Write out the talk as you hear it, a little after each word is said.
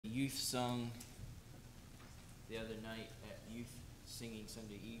youth sung the other night at youth singing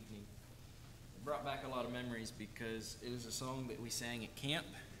Sunday evening. It brought back a lot of memories because it was a song that we sang at camp.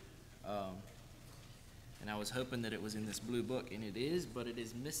 And I was hoping that it was in this blue book, and it is, but it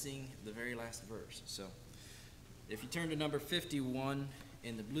is missing the very last verse. So if you turn to number 51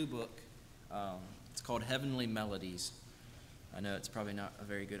 in the blue book, it's called Heavenly Melodies. I know it's probably not a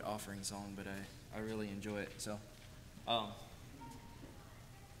very good offering song, but I really enjoy it. So it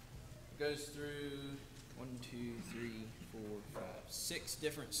goes through 6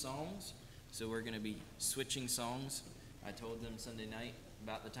 different songs. So we're going to be switching songs. I told them Sunday night,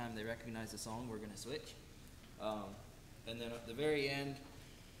 about the time they recognize the song, we're going to switch. And then at the very end,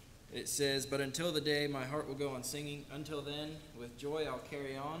 it says, "But until the day my heart will go on singing, until then with joy I'll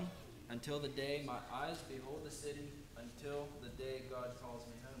carry on, until the day my eyes behold the city, until the day God calls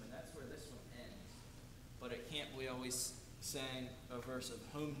me home." And that's where this one ends. But at camp we always sang a verse of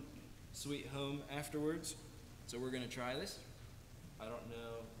Home Sweet Home afterwards. So we're going to try this. I don't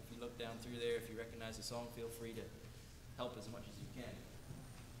know if you look down through there, if you recognize the song, feel free to help as much as you can.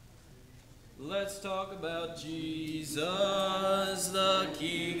 Let's talk about Jesus, the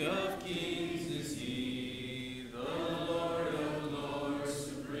King of Kings is He, the Lord of Lords,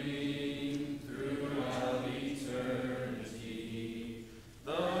 supreme throughout eternity.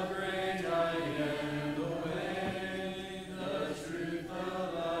 The great I am, the way, the truth, the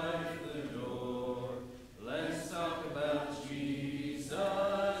life, the door. Let's talk about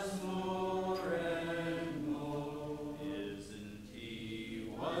Jesus more and more. Isn't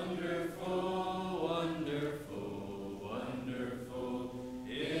He wonderful?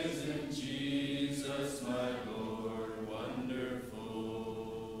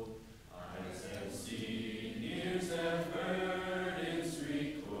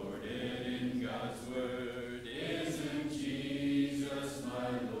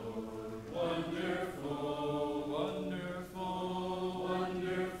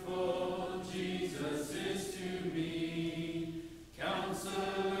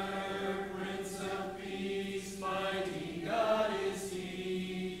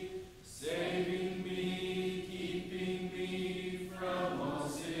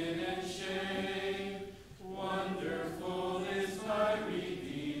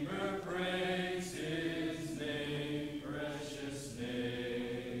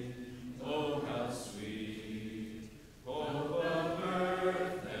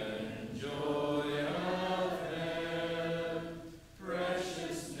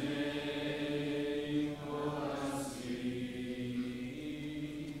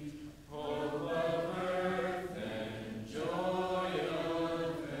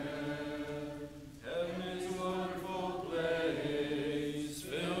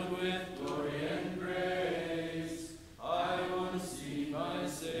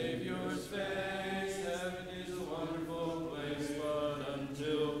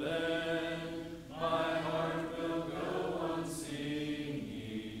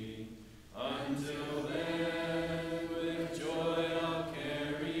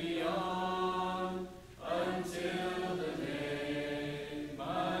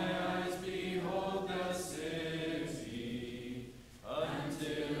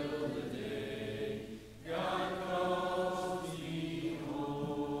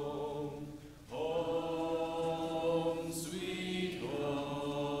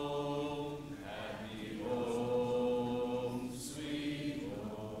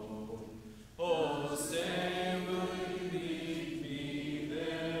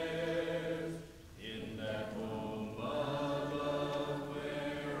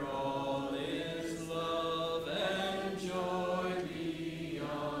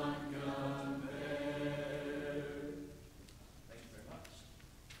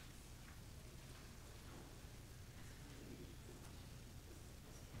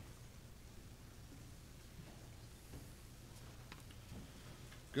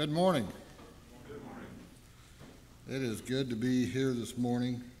 Good morning. Good morning. It is good to be here this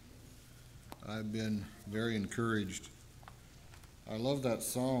morning. I've been very encouraged. I love that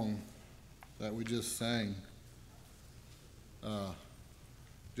song that we just sang.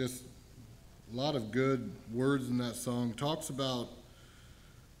 Just a lot of good words in that song. Talks about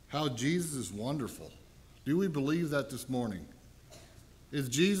how Jesus is wonderful. Do we believe that this morning? Is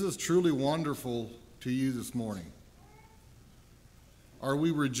Jesus truly wonderful to you this morning? Are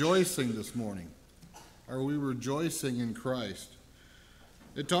we rejoicing this morning? Are we rejoicing in Christ?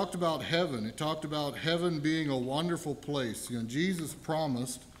 It talked about heaven. It talked about heaven being a wonderful place. Jesus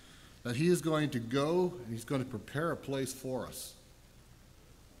promised that he is going to go and he's going to prepare a place for us.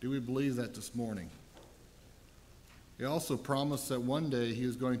 Do we believe that this morning? He also promised that one day he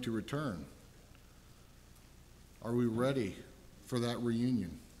is going to return. Are we ready for that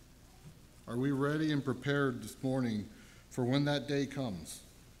reunion? Are we ready and prepared this morning for when that day comes?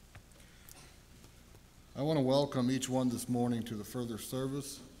 I want to welcome each one this morning to the further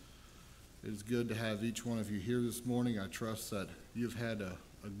service. It is good to have each one of you here this morning. I trust that you've had a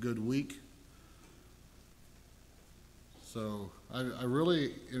good week. So I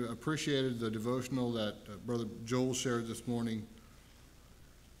really appreciated the devotional that Brother Joel shared this morning.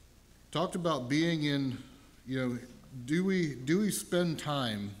 Talked about being in, do we spend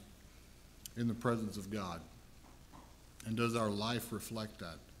time in the presence of God? And does our life reflect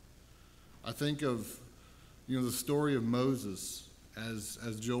that? I think of, the story of Moses,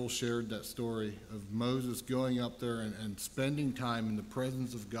 as Joel shared that story of Moses going up there and spending time in the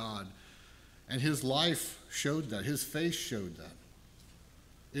presence of God. And his life showed that. His face showed that.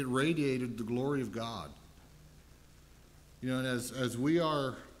 It radiated the glory of God. And as we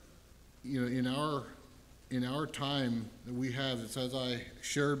are, in our time that we have, it's as I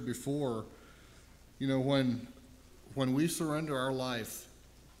shared before, when we surrender our life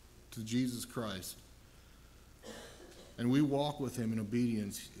to Jesus Christ and we walk with him in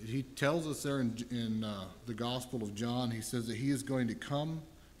obedience, he tells us there in the Gospel of John, he says that he is going to come,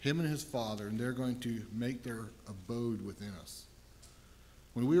 him and his Father, and they're going to make their abode within us.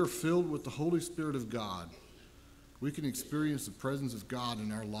 When we are filled with the Holy Spirit of God, we can experience the presence of God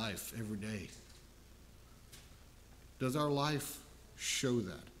in our life every day. Does our life show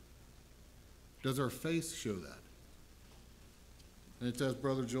that? Does our faith show that? And it's as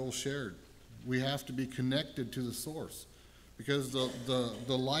Brother Joel shared, we have to be connected to the source, because the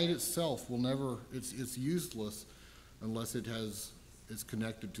light itself will never, it's useless unless it's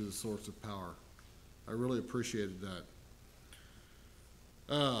connected to the source of power. I really appreciated that.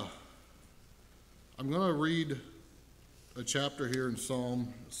 I'm going to read a chapter here in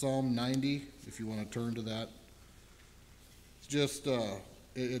Psalm 90, if you want to turn to that. It's just,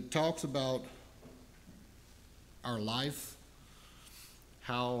 it talks about our life,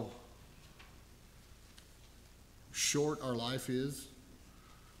 how short our life is.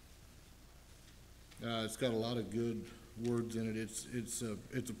 It's got a lot of good words in it. It's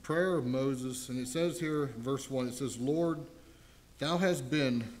a prayer of Moses, and it says here in verse 1, it says, Lord, thou hast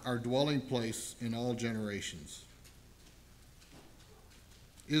been our dwelling place in all generations.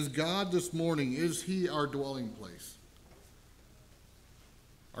 Is God this morning, is he our dwelling place?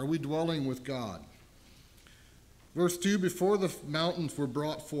 Are we dwelling with God? Verse 2, before the mountains were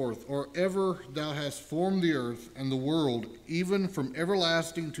brought forth, or ever thou hast formed the earth and the world, even from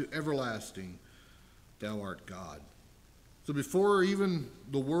everlasting to everlasting, thou art God. So before even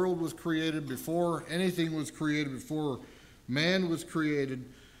the world was created, before anything was created, before man was created,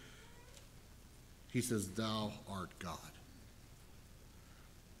 he says, thou art God.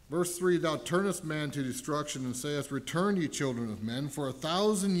 Verse 3, thou turnest man to destruction and sayest, return, ye children of men, for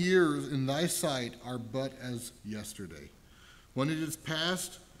 1,000 years in thy sight are but as yesterday, when it is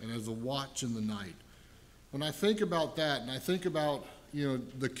past and as a watch in the night. When I think about that, and I think about,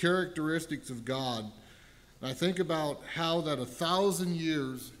 the characteristics of God, and I think about how that 1,000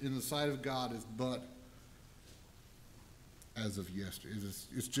 years in the sight of God is but as of yesterday.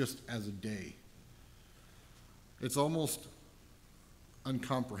 It's just as a day. It's almost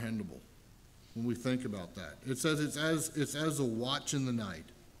uncomprehendable when we think about that. It says it's as a watch in the night.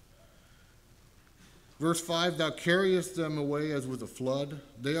 Verse 5, thou carriest them away as with a flood.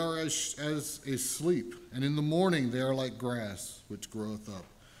 They are as a sleep, and in the morning they are like grass which groweth up.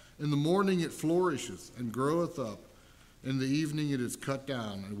 In the morning it flourisheth and groweth up. In the evening it is cut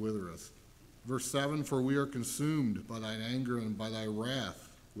down and withereth. Verse 7, for we are consumed by thine anger, and by thy wrath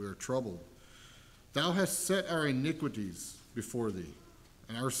we are troubled. Thou hast set our iniquities before thee,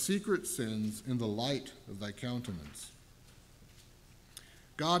 and our secret sins in the light of thy countenance.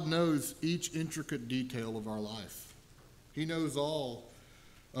 God knows each intricate detail of our life. He knows all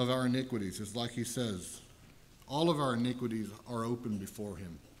of our iniquities. It's like he says, all of our iniquities are open before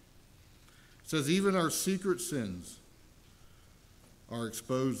him. It says, even our secret sins are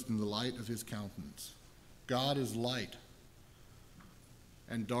exposed in the light of his countenance. God is light,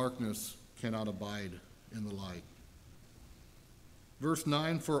 and darkness cannot abide in the light. Verse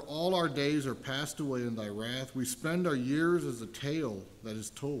 9, for all our days are passed away in thy wrath. We spend our years as a tale that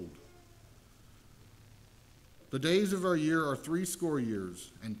is told. The days of our year are 80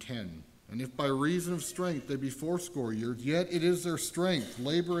 years and 10. And if by reason of strength they be 80 years, yet it is their strength,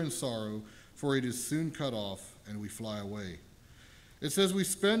 labor and sorrow, for it is soon cut off, and we fly away. It says we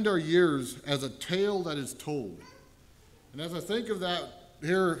spend our years as a tale that is told. And as I think of that,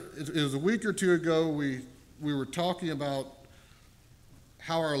 here, it was a week or two ago, we we were talking about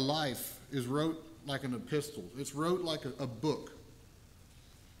how our life is wrote like an epistle. It's wrote like a book.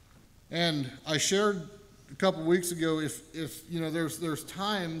 And I shared a couple weeks ago, if there's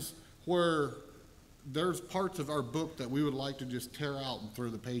times where there's parts of our book that we would like to just tear out and throw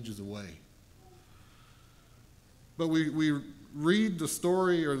the pages away. But we read the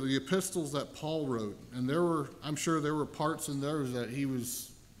story or the epistles that Paul wrote, and I'm sure there were parts in those that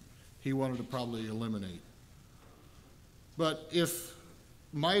he wanted to probably eliminate. But if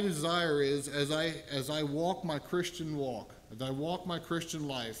my desire is, as I walk my Christian walk, as I walk my Christian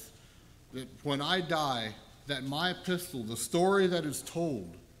life, that when I die, that my epistle, the story that is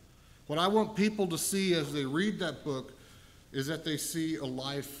told, what I want people to see as they read that book is that they see a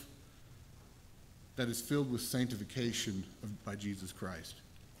life that is filled with sanctification by Jesus Christ.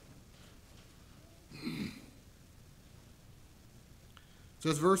 So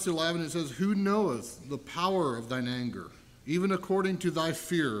it's verse 11, it says, "Who knoweth the power of thine anger? Even according to thy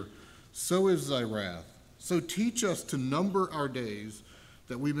fear, so is thy wrath. So teach us to number our days,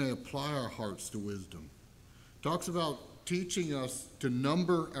 that we may apply our hearts to wisdom." Talks about teaching us to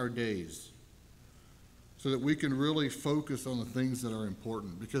number our days so that we can really focus on the things that are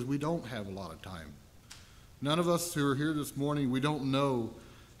important, because we don't have a lot of time. None of us who are here this morning, we don't know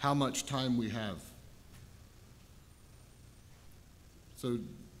how much time we have. So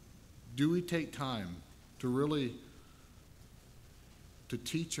do we take time to really to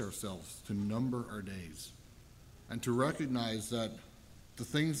teach ourselves to number our days and to recognize that the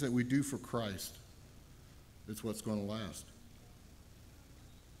things that we do for Christ is what's going to last?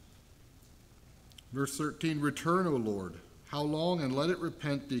 Verse 13, "Return, O Lord, how long, and let it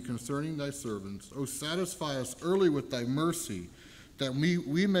repent thee concerning thy servants. O satisfy us early with thy mercy, that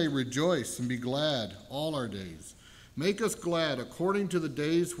we may rejoice and be glad all our days. Make us glad according to the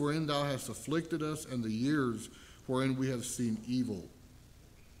days wherein thou hast afflicted us, and the years wherein we have seen evil."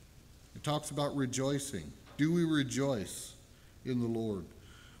 It talks about rejoicing. Do we rejoice in the Lord?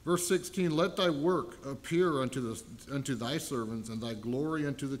 Verse 16, "Let thy work appear unto thy servants, and thy glory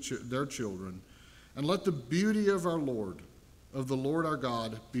unto their children. And let the beauty of the Lord our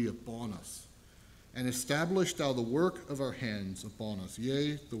God, be upon us. And establish thou the work of our hands upon us.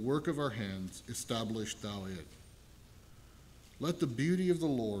 Yea, the work of our hands, establish thou it." Let the beauty of the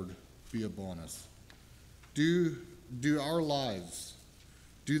Lord be upon us. Do our lives,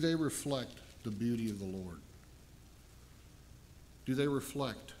 do they reflect the beauty of the Lord? Do they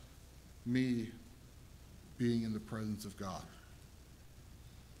reflect me being in the presence of God?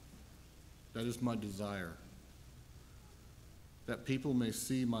 That is my desire, that people may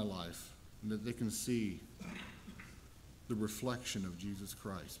see my life and that they can see the reflection of Jesus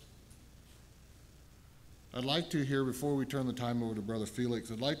Christ. I'd like to hear, before we turn the time over to Brother Felix,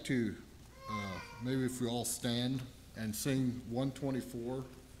 I'd like to, maybe if we all stand and sing 124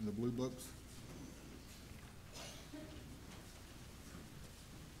 in the blue books.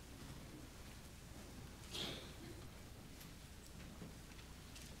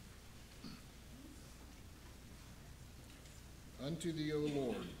 Unto thee, O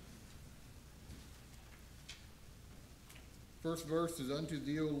Lord. First verse is, "Unto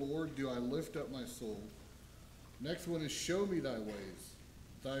thee, O Lord, do I lift up my soul." Next one is, "Show me thy ways,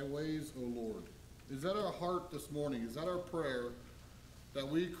 O Lord." Is that our heart this morning? Is that our prayer, that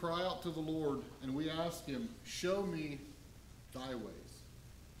we cry out to the Lord and we ask him, "Show me thy ways"?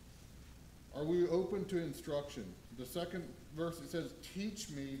 Are we open to instruction? The second verse, it says,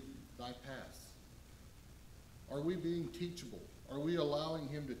 "Teach me thy paths." Are we being teachable? Are we allowing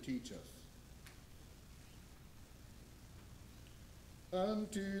him to teach us?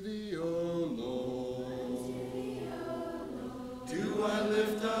 Unto thee, O Lord, do I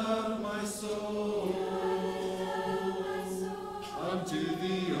lift up my soul. Unto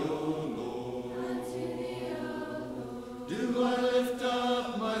thee, O Lord, do I lift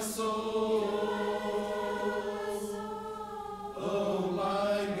up my soul. Oh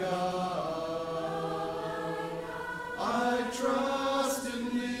my God, I trust in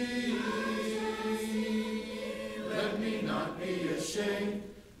thee. Let me not be ashamed.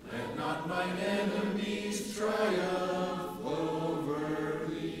 Let not mine enemies triumph over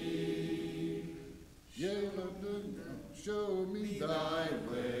me.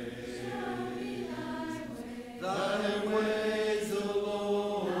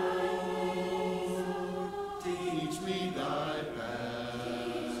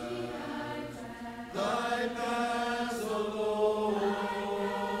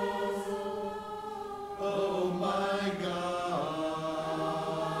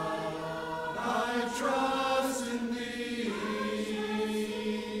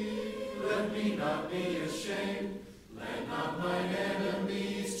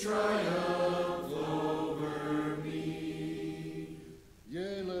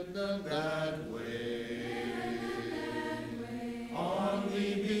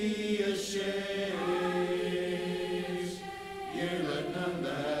 let none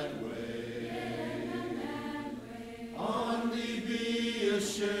that way on thee be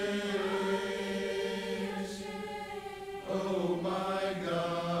ashamed. Oh my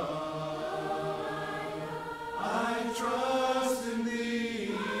God, I trust in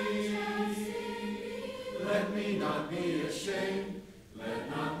thee. Let me not be ashamed. Let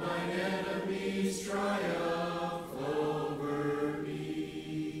not mine enemies triumph over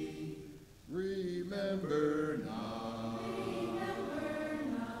me. Remember not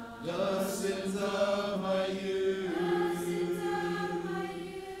the sins of my youth.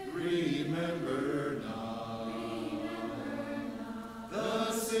 Remember not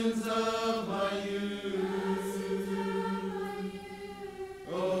the sins of my youth.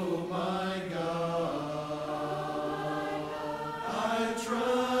 Oh my God, I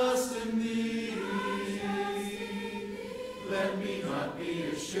trust in thee. Let me not be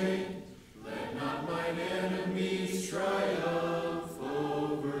ashamed. Let not mine enemies triumph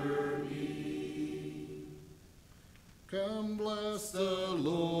over me. Come bless the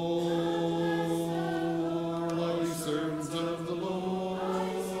Lord, all ye servants of the Lord,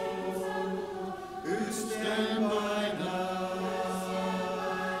 Who stand by night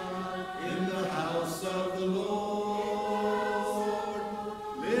in the house of the Lord.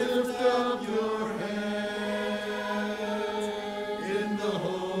 Lift up your head in the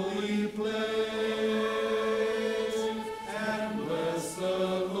holy place and bless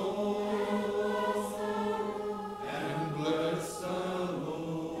the Lord, and bless the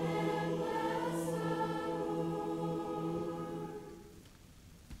Lord.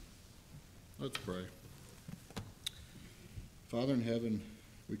 Let's pray. Father in heaven,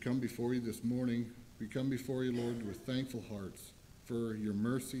 we come before you this morning. We come before you, Lord, with thankful hearts for your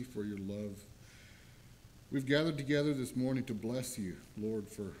mercy, for your love. We've gathered together this morning to bless you, Lord,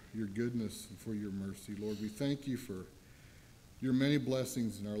 for your goodness and for your mercy. Lord, we thank you for your many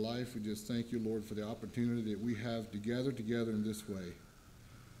blessings in our life. We just thank you, Lord, for the opportunity that we have to gather together in this way.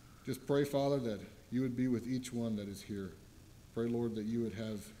 Just pray, Father, that you would be with each one that is here. Pray, Lord, that you would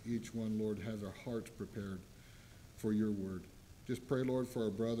have each one, Lord, have their hearts prepared for your word. Just pray, Lord, for our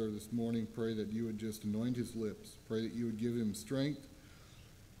brother this morning. Pray that you would just anoint his lips. Pray that you would give him strength,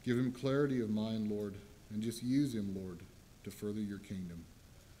 give him clarity of mind, Lord, and just use him, Lord, to further your kingdom.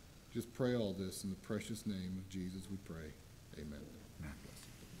 Just pray all this in the precious name of Jesus we pray. Amen.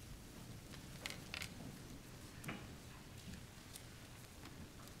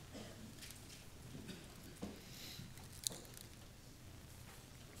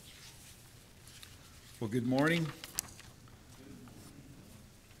 Well, good morning.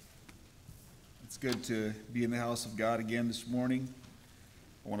 It's good to be in the house of God again this morning.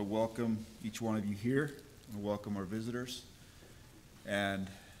 I want to welcome each one of you here. I want to welcome our visitors. And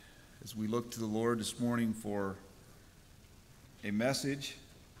as we look to the Lord this morning for a message,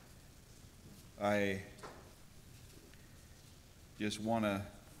 I just want to,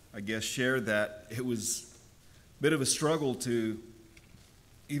 share that it was a bit of a struggle to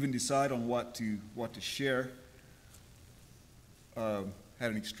even decide on what to share. Had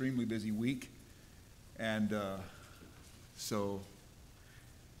an extremely busy week, and so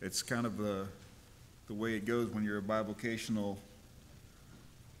it's kind of the way it goes when you're a bivocational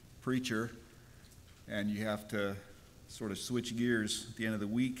preacher, and you have to sort of switch gears at the end of the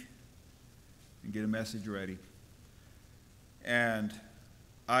week and get a message ready. And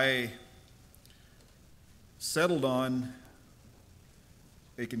I settled on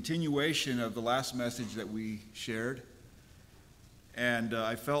a continuation of the last message that we shared, and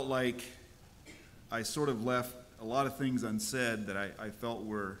I felt like I sort of left a lot of things unsaid that I felt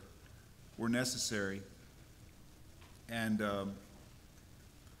were necessary. And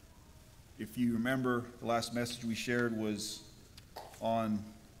if you remember, the last message we shared was on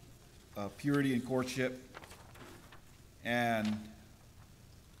purity in courtship, and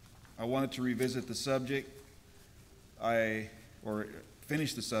I wanted to revisit the subject, or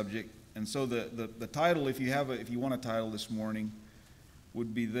finish the subject. And so the title, if you want a title this morning,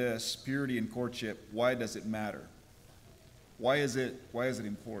 would be this: Purity in Courtship. Why does it matter? Why is it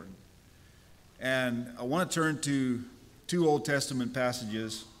important? And I want to turn to two Old Testament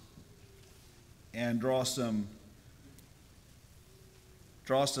passages and draw some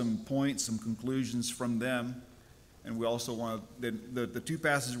points, some conclusions from them. And we also want to, the two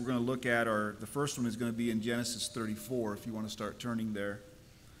passages we're going to look at are, the first one is going to be in Genesis 34, if you want to start turning there.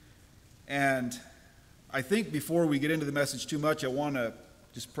 And I think before we get into the message too much, I want to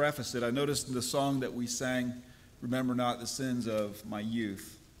just preface it. I noticed in the song that we sang, "Remember Not the Sins of My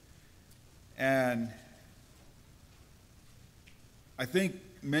Youth." And I think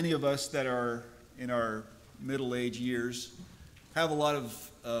many of us that are in our middle-age years have a lot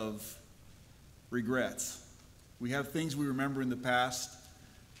of regrets. We have things we remember in the past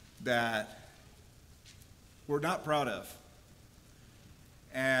that we're not proud of.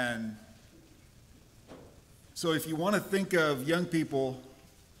 And so if you want to think of young people,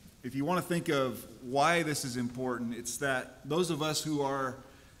 if you want to think of why this is important, it's that those of us who are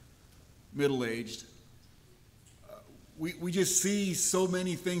middle-aged, we just see so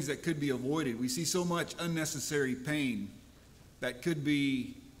many things that could be avoided. We see so much unnecessary pain that could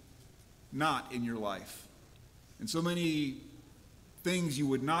be not in your life. And so many things you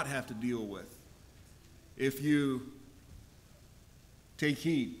would not have to deal with if you take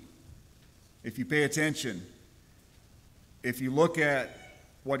heed, if you pay attention, if you look at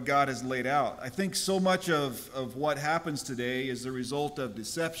what God has laid out. I think so much of what happens today is the result of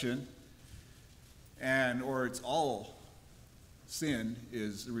deception, or it's all sin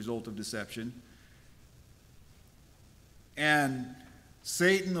is the result of deception. And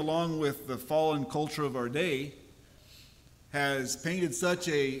Satan, along with the fallen culture of our day, has painted such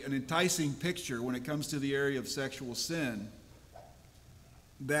an enticing picture when it comes to the area of sexual sin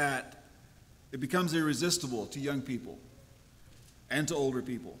that it becomes irresistible to young people and to older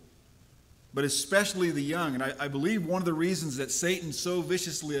people, but especially the young. And I believe one of the reasons that Satan so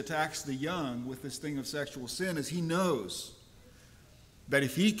viciously attacks the young with this thing of sexual sin is he knows that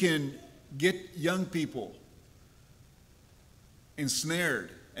if he can get young people ensnared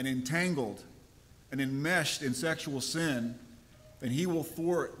and entangled and enmeshed in sexual sin, then he will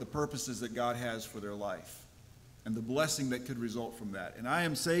thwart the purposes that God has for their life and the blessing that could result from that. And I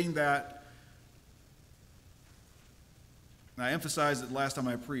am saying that, and I emphasized it last time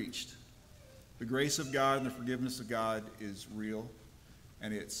I preached, the grace of God and the forgiveness of God is real,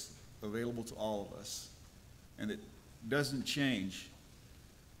 and it's available to all of us, and it doesn't change.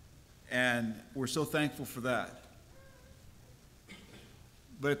 And we're so thankful for that.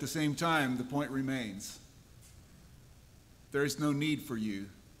 But at the same time, the point remains. There is no need for you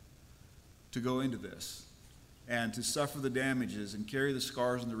to go into this and to suffer the damages and carry the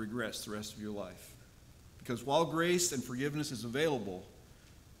scars and the regrets the rest of your life. Because while grace and forgiveness is available,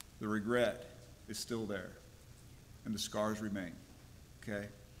 the regret is still there and the scars remain. Okay?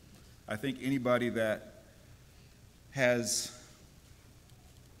 I think anybody that has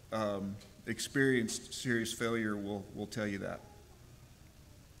experienced serious failure will tell you that.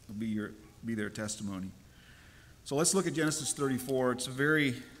 It'll be their testimony. So let's look at Genesis 34. It's a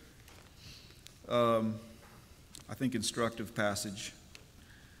very, I think, instructive passage.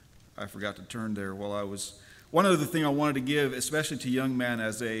 I forgot to turn there while I was. One other thing I wanted to give, especially to young men,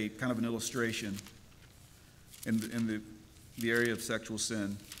 as a kind of an illustration in the area of sexual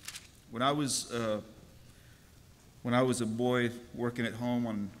sin. When I was a boy working at home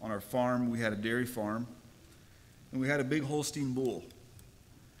on our farm, we had a dairy farm, and we had a big Holstein bull.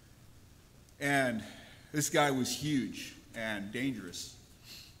 And this guy was huge and dangerous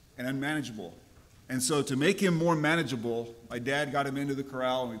and unmanageable. And so to make him more manageable, my dad got him into the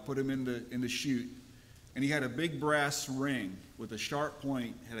corral and we put him in the chute. And he had a big brass ring with a sharp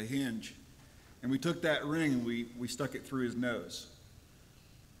point, had a hinge. And we took that ring and we stuck it through his nose.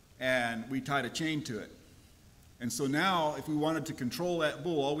 And we tied a chain to it. And so now, if we wanted to control that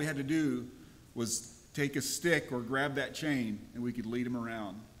bull, all we had to do was take a stick or grab that chain and we could lead him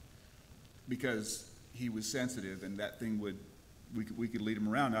around. Because he was sensitive, and that thing we could lead him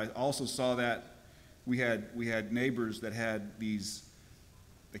around. I also saw that we had neighbors that had these,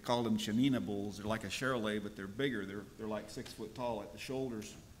 they called them Chanina bulls. They're like a Charolais, but they're bigger. They're like 6 foot tall at the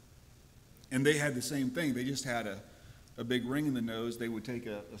shoulders. And they had the same thing. They just had a big ring in the nose. They would take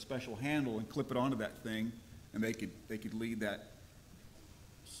a special handle and clip it onto that thing, and they could lead that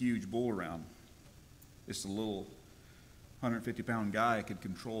huge bull around. Just a little 150-pound guy could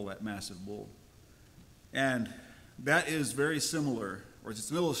control that massive bull. And that is very similar, or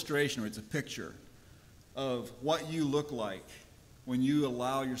it's an illustration, or it's a picture of what you look like when you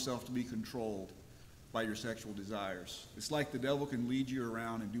allow yourself to be controlled by your sexual desires. It's like the devil can lead you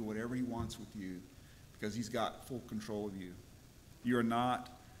around and do whatever he wants with you because he's got full control of you. You're not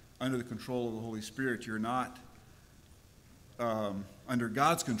under the control of the Holy Spirit. You're not under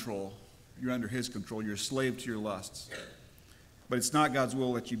God's control. You're under his control. You're a slave to your lusts. But it's not God's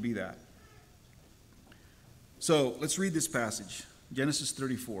will that you be that. So let's read this passage, Genesis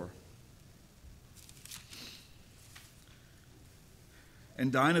 34.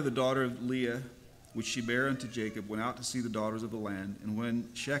 And Dinah, the daughter of Leah, which she bare unto Jacob, went out to see the daughters of the land. And when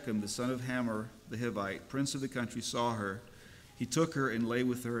Shechem, the son of Hamor the Hivite, prince of the country, saw her, he took her and lay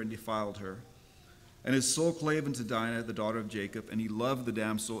with her and defiled her. And his soul clave unto Dinah, the daughter of Jacob, and he loved the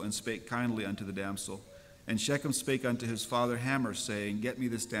damsel and spake kindly unto the damsel. And Shechem spake unto his father Hamor, saying, Get me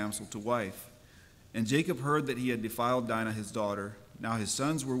this damsel to wife. And Jacob heard that he had defiled Dinah his daughter. Now his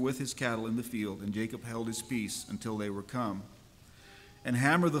sons were with his cattle in the field, and Jacob held his peace until they were come. And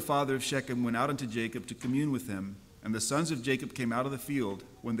Hamor the father of Shechem went out unto Jacob to commune with him. And the sons of Jacob came out of the field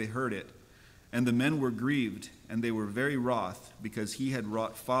when they heard it. And the men were grieved, and they were very wroth, because he had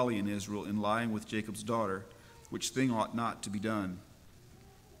wrought folly in Israel in lying with Jacob's daughter, which thing ought not to be done.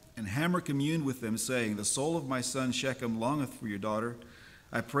 And Hamor communed with them, saying, The soul of my son Shechem longeth for your daughter.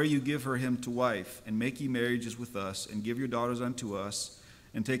 I pray you give her him to wife, and make ye marriages with us, and give your daughters unto us,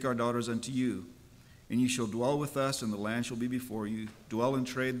 and take our daughters unto you. And ye shall dwell with us, and the land shall be before you. Dwell and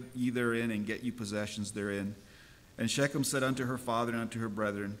trade ye therein, and get you possessions therein. And Shechem said unto her father and unto her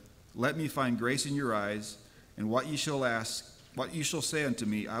brethren, Let me find grace in your eyes, and what ye shall ask, what ye shall say unto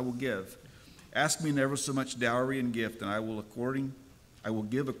me, I will give. Ask me never so much dowry and gift, and I will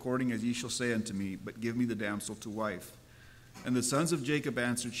give according as ye shall say unto me, but give me the damsel to wife. And the sons of Jacob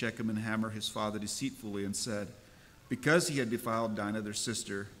answered Shechem and Hamor his father deceitfully, and said, Because he had defiled Dinah their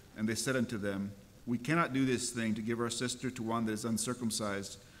sister. And they said unto them, We cannot do this thing to give our sister to one that is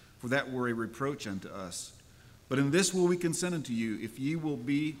uncircumcised, for that were a reproach unto us. But in this will we consent unto you, if ye will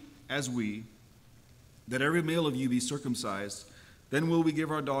be as we, that every male of you be circumcised, then will we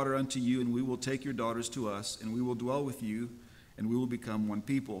give our daughter unto you, and we will take your daughters to us, and we will dwell with you, and we will become one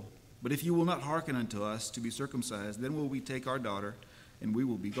people. But if you will not hearken unto us to be circumcised, then will we take our daughter, and we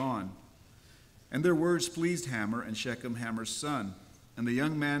will be gone. And their words pleased Hamor and Shechem, Hamor's son. And the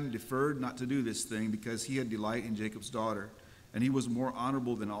young man deferred not to do this thing, because he had delight in Jacob's daughter, and he was more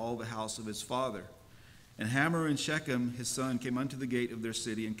honorable than all the house of his father. And Hamor and Shechem his son came unto the gate of their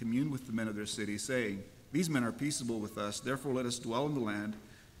city, and communed with the men of their city, saying, These men are peaceable with us, therefore let us dwell in the land,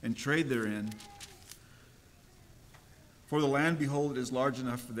 and trade therein. For the land, behold, it is large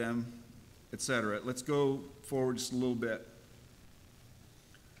enough for them, etc. Let's go forward just a little bit.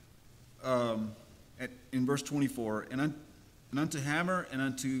 In verse 24, and unto Hamor and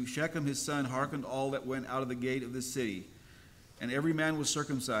unto Shechem his son hearkened all that went out of the gate of the city. And every man was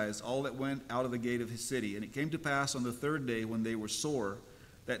circumcised, all that went out of the gate of his city. And it came to pass on the third day, when they were sore,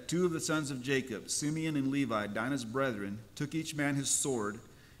 that two of the sons of Jacob, Simeon and Levi, Dinah's brethren, took each man his sword,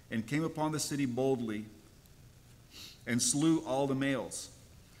 and came upon the city boldly, and slew all the males.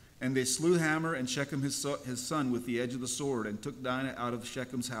 And they slew Hamor and Shechem his son with the edge of the sword, and took Dinah out of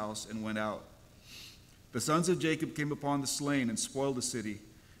Shechem's house, and went out. The sons of Jacob came upon the slain, and spoiled the city,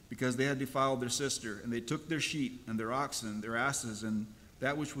 because they had defiled their sister. And they took their sheep, and their oxen, their asses, and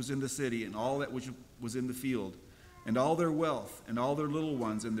that which was in the city, and all that which was in the field, and all their wealth, and all their little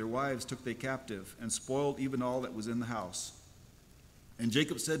ones, and their wives took they captive, and spoiled even all that was in the house. And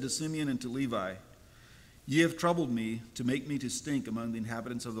Jacob said to Simeon and to Levi, Ye have troubled me to make me to stink among the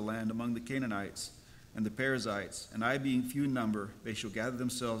inhabitants of the land, among the Canaanites and the Perizzites. And I, being few in number, they shall gather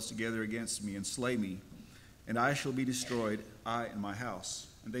themselves together against me, and slay me. And I shall be destroyed, I and my house.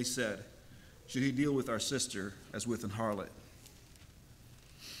 And they said, Should he deal with our sister as with an harlot?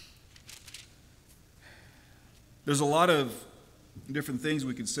 There's a lot of different things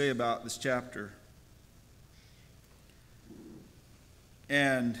we could say about this chapter.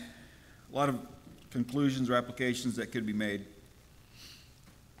 And a lot of conclusions or applications that could be made.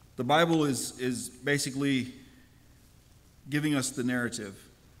 The Bible is basically giving us the narrative.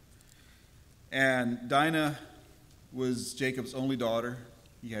 And Dinah was Jacob's only daughter.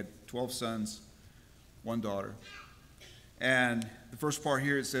 He had 12 sons, one daughter. And the first part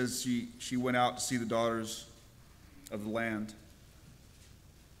here, it says she went out to see the daughters of the land,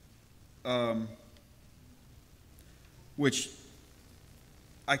 which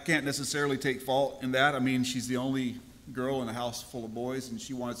I can't necessarily take fault in that. I mean, she's the only girl in a house full of boys, and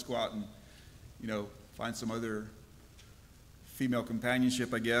she wanted to go out and, find some other female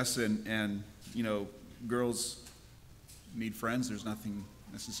companionship, I guess. And girls need friends. There's nothing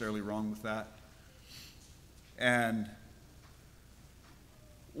necessarily wrong with that. And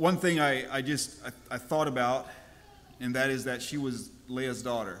one thing I thought about, and that is that she was Leah's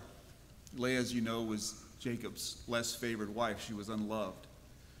daughter. Leah, as you know, was Jacob's less favored wife. She was unloved.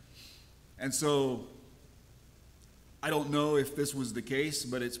 And so I don't know if this was the case,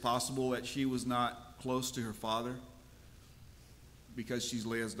 but it's possible that she was not close to her father because she's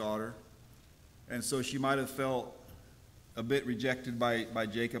Leah's daughter. And so she might have felt a bit rejected by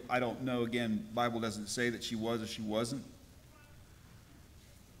Jacob. I don't know. Again, the Bible doesn't say that she was or she wasn't.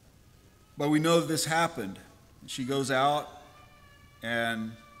 But we know that this happened. She goes out,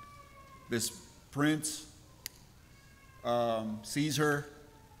 and this prince sees her,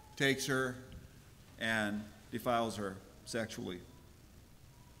 takes her, and defiles her sexually.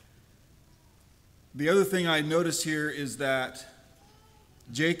 The other thing I notice here is that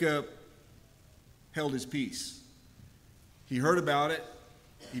Jacob held his peace. He heard about it.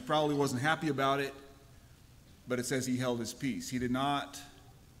 He probably wasn't happy about it, but it says he held his peace. He did not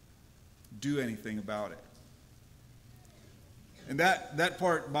do anything about it. And that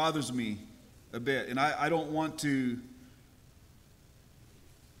part bothers me a bit. And I don't want to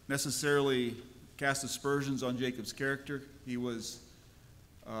necessarily cast aspersions on Jacob's character. He was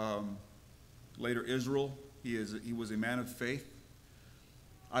later Israel. He was a man of faith.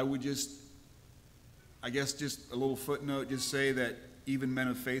 I would just a little footnote, just say that even men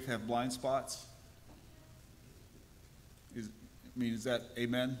of faith have blind spots. Is that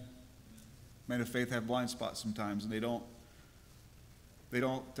amen? Men of faith have blind spots sometimes, and they don't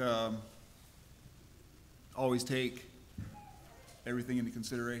always take everything into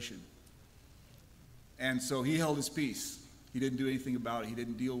consideration. And so he held his peace. He didn't do anything about it. He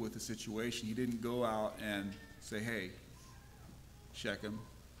didn't deal with the situation. He didn't go out and say, hey, Shechem,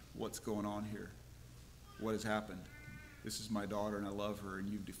 what's going on here? What has happened? This is my daughter, and I love her, and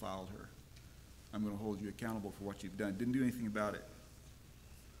you've defiled her. I'm going to hold you accountable for what you've done. Didn't do anything about it.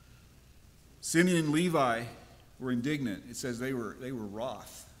 Simeon and Levi were indignant. It says they were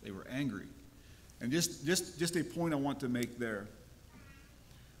wroth. They were angry. And just a point I want to make there.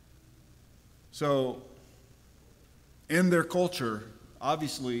 So, in their culture,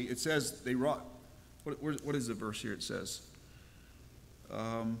 obviously, it says they wrought. What is the verse here? It says,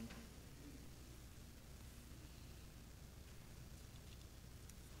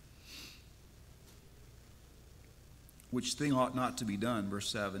 which thing ought not to be done, verse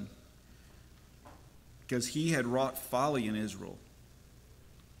 7, because he had wrought folly in Israel,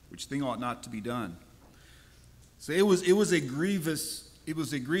 which thing ought not to be done. So it was a grievous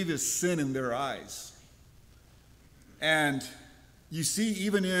sin in their eyes. And you see,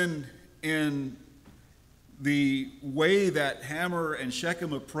 even in the way that Hamor and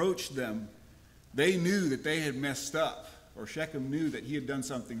Shechem approached them, they knew that they had messed up, or Shechem knew that he had done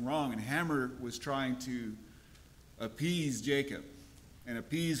something wrong, and Hamor was trying to appease Jacob and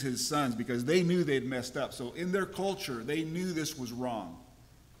appease his sons because they knew they had messed up. So in their culture, they knew this was wrong.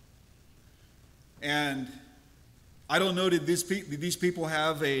 And I don't know, did these people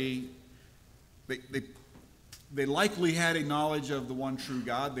have they likely had a knowledge of the one true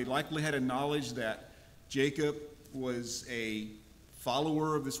God. They likely had a knowledge that Jacob was a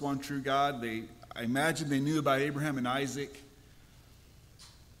follower of this one true God. I imagine they knew about Abraham and Isaac.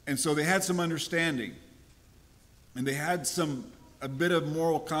 And so they had some understanding. And they had a bit of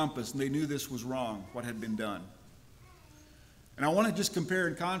moral compass, and they knew this was wrong, what had been done. And I want to just compare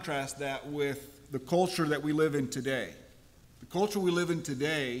and contrast that with the culture that we live in today. The culture we live in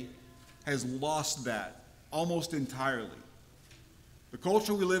today has lost that almost entirely. The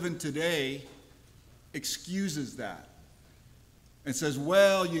culture we live in today excuses that and says,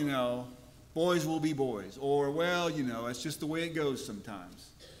 well, boys will be boys, or, well, it's just the way it goes sometimes.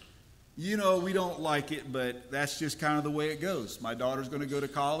 We don't like it, but that's just kind of the way it goes. My daughter's going to go to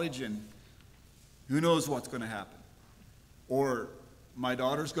college, and who knows what's going to happen. Or my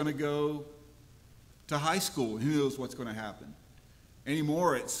daughter's going to go to high school, and who knows what's going to happen.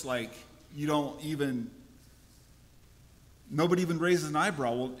 Anymore, it's like nobody even raises an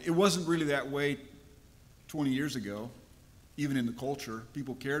eyebrow. Well, it wasn't really that way 20 years ago, even in the culture.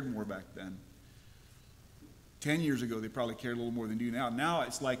 People cared more back then. 10 years ago, they probably cared a little more than they do now. Now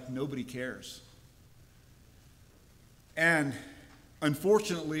it's like nobody cares. And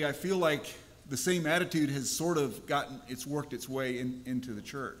unfortunately, I feel like the same attitude has sort of worked its way into the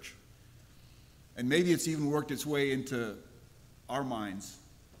church. And maybe it's even worked its way into our minds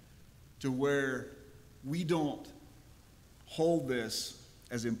to where we don't hold this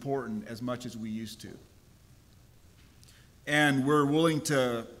as important as much as we used to. And we're willing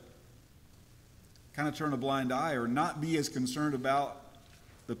to kind of turn a blind eye or not be as concerned about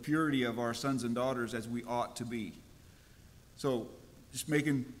the purity of our sons and daughters as we ought to be. So just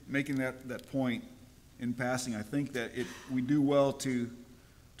making that point in passing, I think that we do well to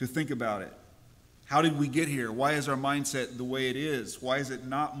think about it. How did we get here? Why is our mindset the way it is? Why is it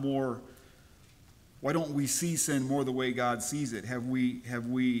not more? Why don't we see sin more the way God sees it? Have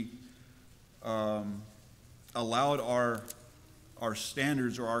we allowed our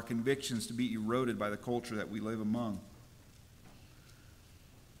standards or our convictions to be eroded by the culture that we live among?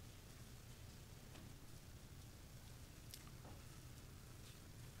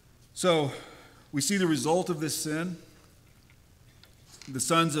 So we see the result of this sin. The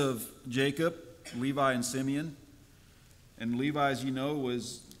sons of Jacob, Levi and Simeon. And Levi, as you know,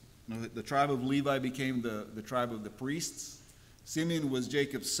 was the tribe of Levi became the tribe of the priests. Simeon was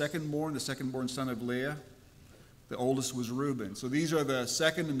Jacob's secondborn, the secondborn son of Leah. The oldest was Reuben. So these are the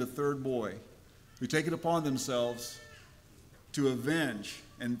second and the third boy who take it upon themselves to avenge.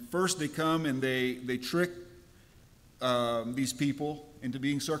 And first they come and they trick these people into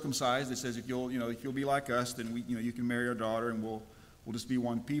being circumcised. It says, if you'll be like us, then you can marry our daughter, and we'll just be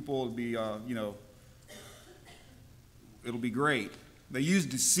one people. It'll be it'll be great. They use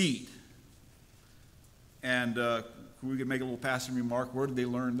deceit. And we could make a little passing remark. Where did they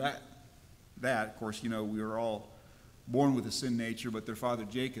learn that? Of course, we were all born with a sin nature, but their father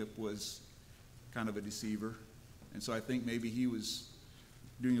Jacob was kind of a deceiver. And so I think maybe he was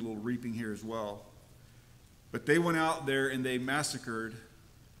doing a little reaping here as well. But they went out there and they massacred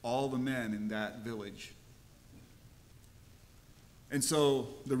all the men in that village. And so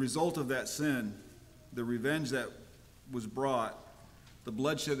the result of that sin, the revenge that was brought, the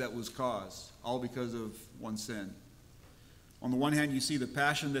bloodshed that was caused, all because of one sin. On the one hand, you see the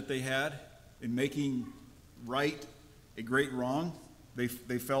passion that they had in making right a great wrong. They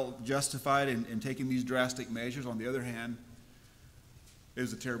felt justified in taking these drastic measures. On the other hand, it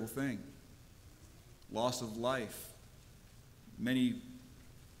was a terrible thing. Loss of life. Many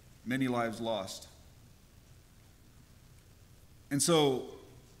lives lost. And so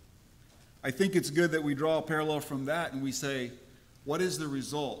I think it's good that we draw a parallel from that and we say, what is the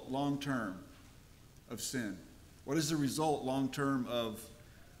result long term of sin? What is the result long term of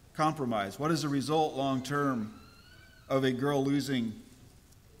compromise? What is the result long term of a girl losing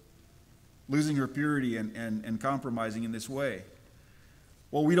her purity and compromising in this way?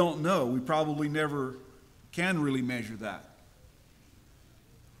 Well, we don't know. We probably never can really measure that.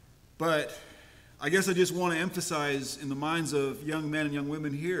 But I guess I just want to emphasize in the minds of young men and young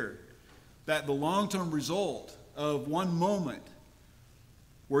women here that the long-term result of one moment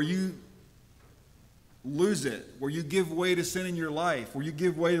where you lose it, where you give way to sin in your life, where you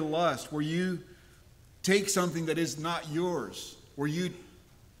give way to lust, where you take something that is not yours, where you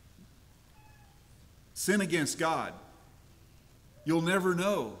sin against God, you'll never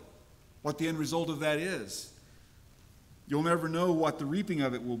know what the end result of that is. You'll never know what the reaping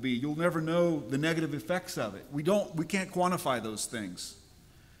of it will be. You'll never know the negative effects of it. We can't quantify those things.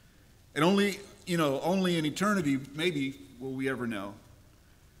 And only in eternity maybe will we ever know.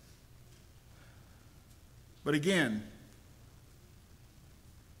 But again,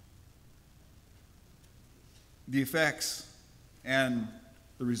 the effects and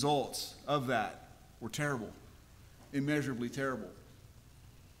the results of that were terrible, immeasurably terrible.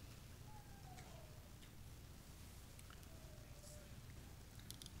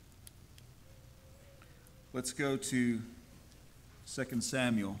 Let's go to 2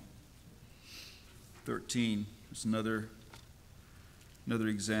 Samuel 13. It's another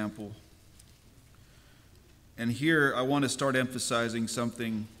example. And here I want to start emphasizing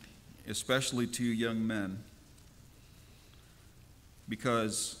something, especially to young men,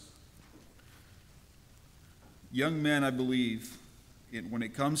 because young men, I believe, when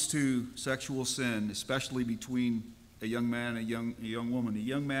it comes to sexual sin, especially between a young man and a young woman, a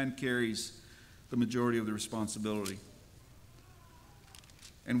young man carries the majority of the responsibility.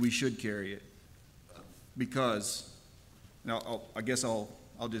 And we should carry it. Because, now I guess I'll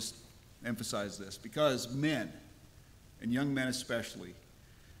just emphasize this. Because men, and young men especially,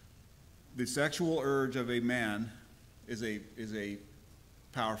 the sexual urge of a man is a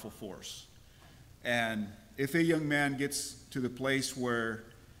powerful force. And if a young man gets to the place where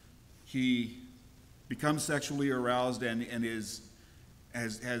he becomes sexually aroused and has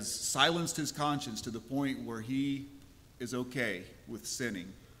silenced his conscience to the point where he is okay with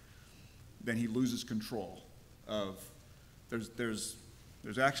sinning, then he loses control of. There's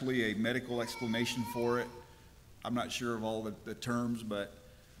actually a medical explanation for it. I'm not sure of all the terms, but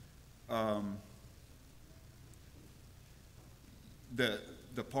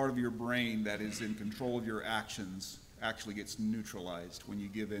the part of your brain that is in control of your actions actually gets neutralized when you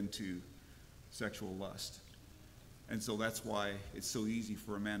give in to sexual lust. And so that's why it's so easy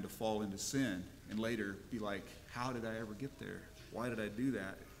for a man to fall into sin and later be like, how did I ever get there? Why did I do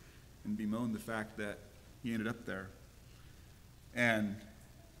that? And bemoan the fact that he ended up there. And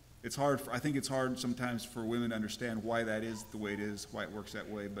it's hard, I think it's hard sometimes for women to understand why that is the way it is, why it works that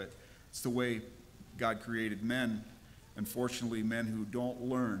way, but it's the way God created men. Unfortunately, men who don't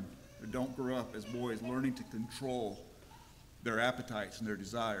learn, or don't grow up as boys learning to control their appetites and their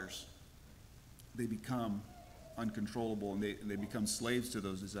desires, they become uncontrollable and they become slaves to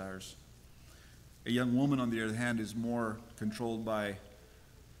those desires. A young woman, on the other hand, is more controlled by,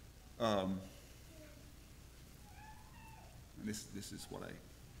 and this is what I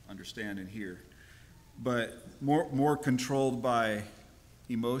understand and hear, but more controlled by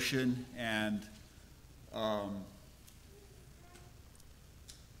emotion and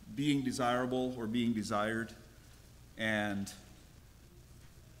being desirable or being desired. And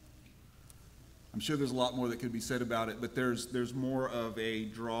I'm sure there's a lot more that could be said about it, but there's more of a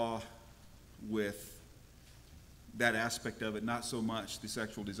draw with that aspect of it, not so much the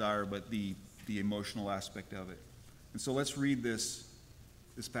sexual desire, but the emotional aspect of it. And so let's read this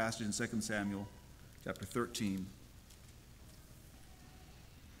passage in 2 Samuel chapter 13.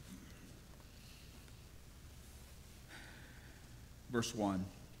 Verse 1.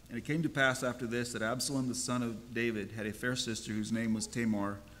 And it came to pass after this that Absalom the son of David had a fair sister whose name was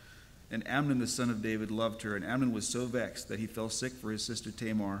Tamar, and Amnon the son of David loved her. And Amnon was so vexed that he fell sick for his sister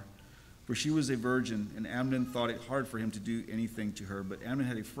Tamar, for she was a virgin, and Amnon thought it hard for him to do anything to her. But Amnon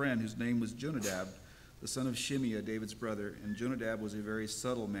had a friend whose name was Jonadab, the son of Shimeah, David's brother. And Jonadab was a very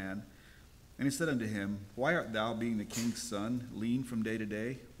subtle man. And he said unto him, Why art thou, being the king's son, lean from day to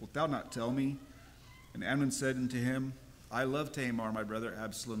day? Wilt thou not tell me? And Amnon said unto him, I love Tamar, my brother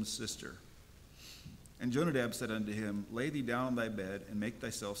Absalom's sister. And Jonadab said unto him, Lay thee down on thy bed, and make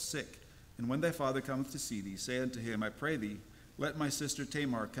thyself sick. And when thy father cometh to see thee, say unto him, I pray thee, let my sister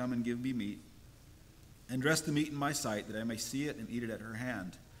Tamar come and give me meat, and dress the meat in my sight, that I may see it and eat it at her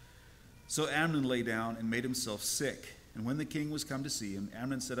hand. So Amnon lay down and made himself sick. And when the king was come to see him,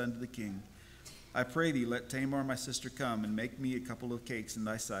 Amnon said unto the king, I pray thee, let Tamar my sister come, and make me a couple of cakes in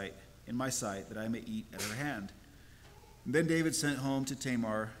my sight, that I may eat at her hand. And then David sent home to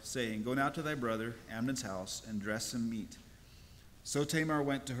Tamar, saying, Go now to thy brother Amnon's house, and dress him meat. So Tamar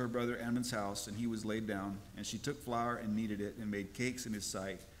went to her brother Amnon's house, and he was laid down. And she took flour and kneaded it, and made cakes in his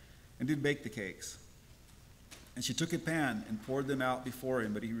sight, and did bake the cakes. And she took a pan, and poured them out before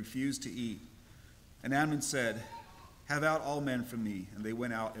him, but he refused to eat. And Amnon said, Have out all men from me. And they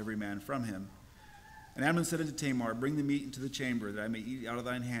went out every man from him. And Amnon said unto Tamar, Bring the meat into the chamber, that I may eat out of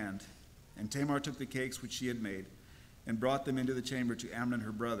thine hand. And Tamar took the cakes which she had made, and brought them into the chamber to Amnon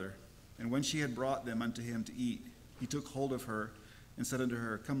her brother. And when she had brought them unto him to eat, he took hold of her, and said unto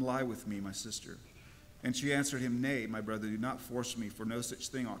her, Come lie with me, my sister. And she answered him, Nay, my brother, do not force me, for no such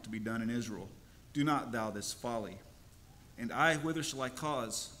thing ought to be done in Israel. Do not thou this folly. And I, whither shall I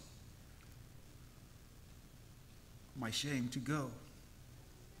cause my shame to go?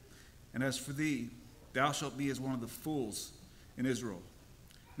 And as for thee, thou shalt be as one of the fools in Israel.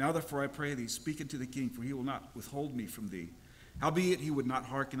 Now therefore I pray thee, speak unto the king, for he will not withhold me from thee. Howbeit he would not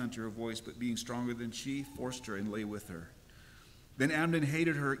hearken unto her voice, but being stronger than she, forced her and lay with her. Then Amnon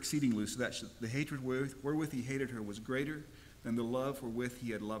hated her exceedingly, so that the hatred wherewith he hated her was greater than the love wherewith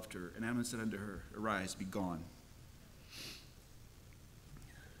he had loved her. And Amnon said unto her, Arise, be gone.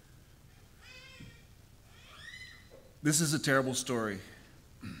 This is a terrible story.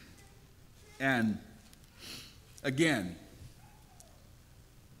 And again,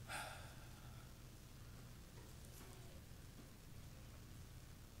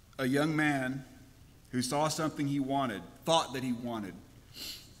 a young man who saw something he wanted, thought that he wanted.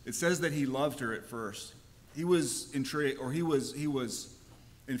 It says that he loved her at first. He was intrigued, or he was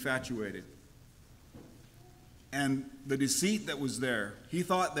infatuated. And the deceit that was there, he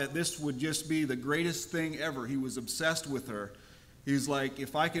thought that this would just be the greatest thing ever. He was obsessed with her. He's like,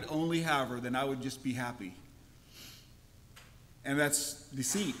 if I could only have her, then I would just be happy. And that's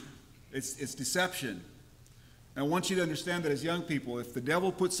deceit. It's deception. And I want you to understand that as young people, if the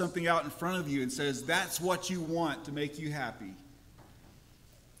devil puts something out in front of you and says, that's what you want to make you happy,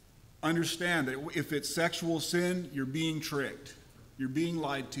 understand that if it's sexual sin, you're being tricked. You're being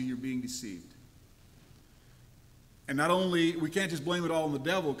lied to. You're being deceived. And not only, we can't just blame it all on the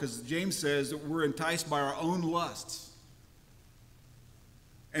devil, because James says that we're enticed by our own lusts.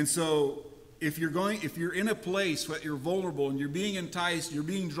 And so if you're in a place where you're vulnerable and you're being enticed, you're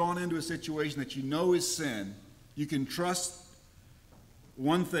being drawn into a situation that you know is sin, you can trust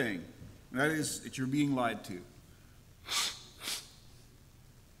one thing, and that is that you're being lied to.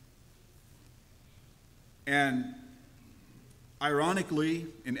 And ironically,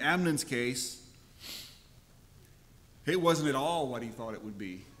 in Amnon's case, it wasn't at all what he thought it would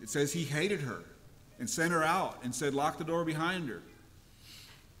be. It says he hated her and sent her out and said, lock the door behind her.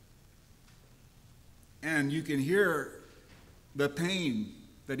 And you can hear the pain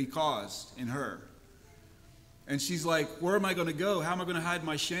that he caused in her. And she's like, where am I going to go? How am I going to hide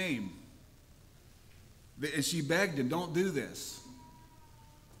my shame? And she begged him, don't do this.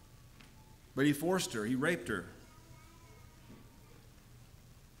 But he forced her. He raped her.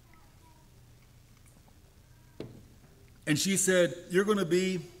 And she said, you're going to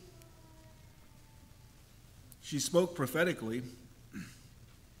be, she spoke prophetically.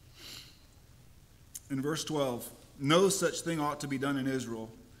 in verse 12, no such thing ought to be done in Israel.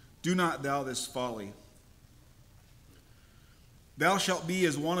 Do not thou this folly. Thou shalt be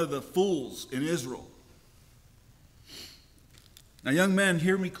as one of the fools in Israel. Now, young men,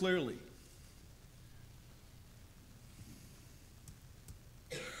 hear me clearly.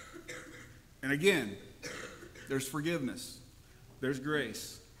 And again, there's forgiveness, there's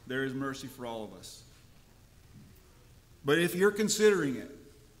grace, there is mercy for all of us. But if you're considering it,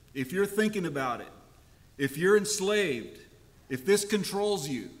 if you're thinking about it, if you're enslaved, if this controls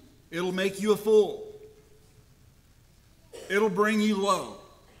you, it'll make you a fool. It'll bring you low.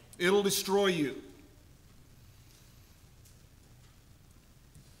 It'll destroy you.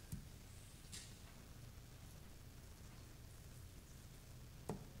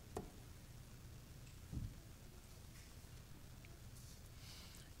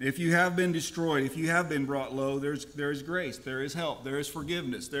 If you have been destroyed, if you have been brought low, there is grace, there is help, there is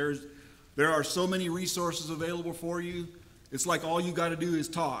forgiveness. There are so many resources available for you. It's like all you got to do is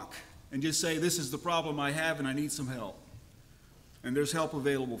talk and just say, this is the problem I have and I need some help. And there's help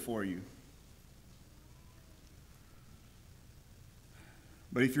available for you.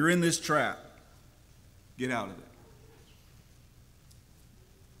 But if you're in this trap, get out of it.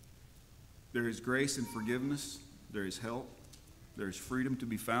 There is grace and forgiveness. There is help. There is freedom to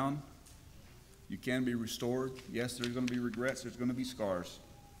be found. You can be restored. Yes, there's going to be regrets. There's going to be scars.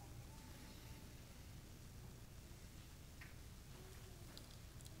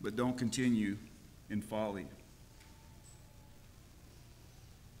 But don't continue in folly.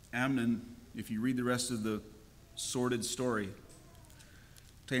 Amnon, if you read the rest of the sordid story,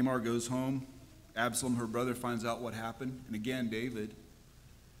 Tamar goes home. Absalom, her brother, finds out what happened. And again, David,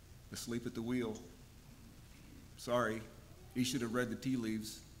 asleep at the wheel. Sorry, he should have read the tea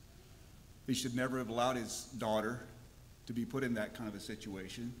leaves. He should never have allowed his daughter to be put in that kind of a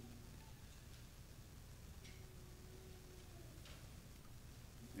situation.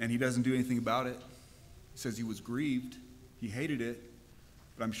 And he doesn't do anything about it. He says he was grieved. He hated it.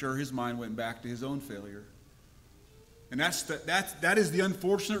 But I'm sure his mind went back to his own failure. And that is the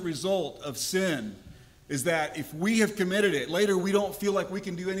unfortunate result of sin, is that if we have committed it, later we don't feel like we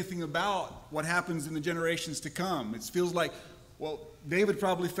can do anything about what happens in the generations to come. It feels like, well, David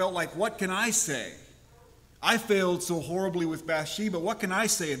probably felt like, what can I say? I failed so horribly with Bathsheba. What can I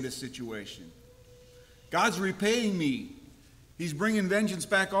say in this situation? God's repaying me. He's bringing vengeance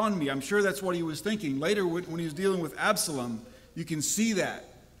back on me. I'm sure that's what he was thinking. Later, when he was dealing with Absalom, you can see that.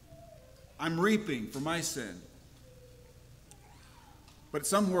 I'm reaping for my sin. But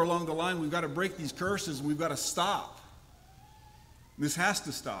somewhere along the line, we've got to break these curses and we've got to stop. This has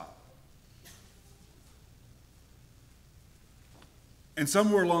to stop. And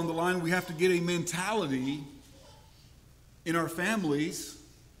somewhere along the line, we have to get a mentality in our families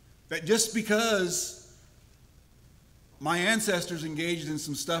that just because my ancestors engaged in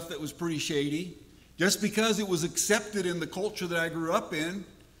some stuff that was pretty shady, just because it was accepted in the culture that I grew up in,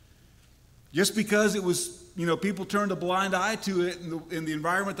 just because it was, people turned a blind eye to it in the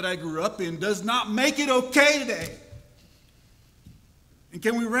environment that I grew up in, does not make it okay today. And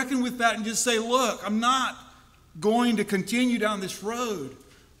can we reckon with that and just say, look, I'm not going to continue down this road.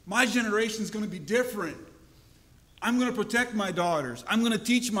 My generation is going to be different. I'm going to protect my daughters. I'm going to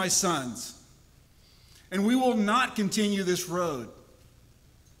teach my sons. And we will not continue this road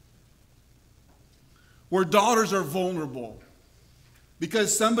where daughters are vulnerable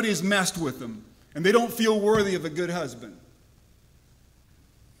because somebody has messed with them and they don't feel worthy of a good husband.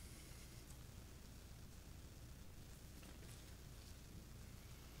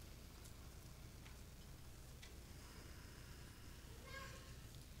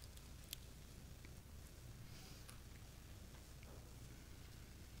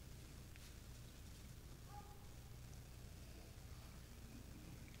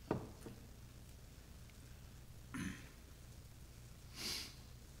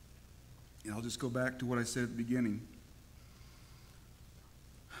 And I'll just go back to what I said at the beginning.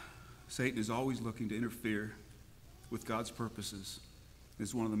 Satan is always looking to interfere with God's purposes.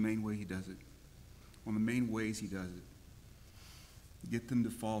 It's one of the main ways he does it. One of the main ways he does it. Get them to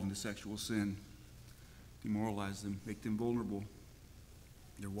fall into sexual sin, demoralize them, make them vulnerable.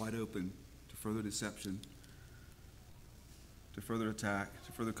 They're wide open to further deception, to further attack,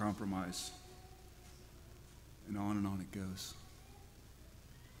 to further compromise. And on it goes.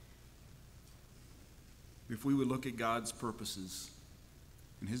 If we would look at God's purposes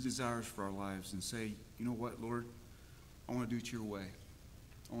and his desires for our lives and say, you know what, Lord, I want to do it your way.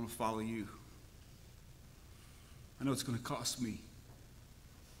 I want to follow you. I know it's going to cost me.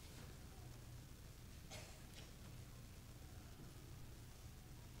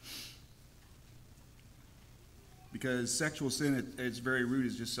 because sexual sin at its very root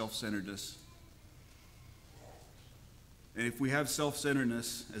is just self-centeredness. And if we have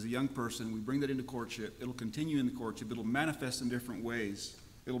self-centeredness as a young person, we bring that into courtship, it'll continue in the courtship, it'll manifest in different ways.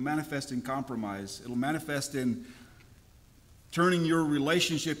 It'll manifest in compromise. It'll manifest in turning your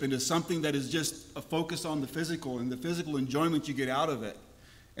relationship into something that is just a focus on the physical and the physical enjoyment you get out of it.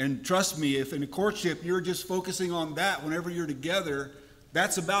 And trust me, if in a courtship you're just focusing on that whenever you're together,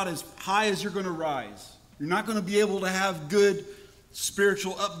 that's about as high as you're going to rise. You're not going to be able to have good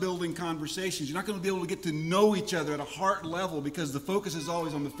spiritual upbuilding conversations. You're not going to be able to get to know each other at a heart level because the focus is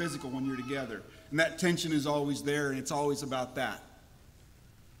always on the physical when you're together. And that tension is always there, and it's always about that.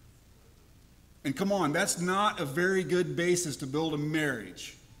 And come on, that's not a very good basis to build a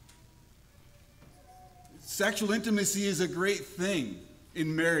marriage. Sexual intimacy is a great thing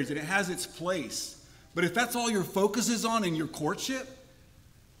in marriage, and it has its place. But if that's all your focus is on in your courtship,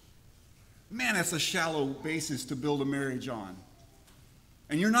 man, that's a shallow basis to build a marriage on.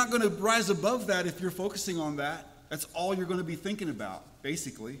 And you're not going to rise above that if you're focusing on that. That's all you're going to be thinking about,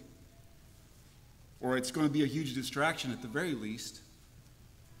 basically. Or it's going to be a huge distraction at the very least.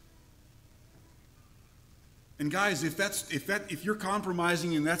 And guys, if you're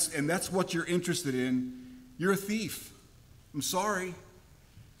compromising and that's what you're interested in, you're a thief. I'm sorry.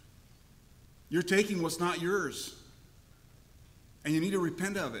 You're taking what's not yours. And you need to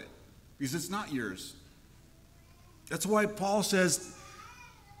repent of it because it's not yours. That's why Paul says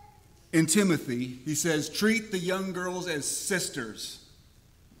in Timothy, he says, treat the young girls as sisters.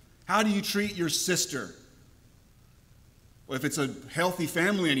 How do you treat your sister? Well, if it's a healthy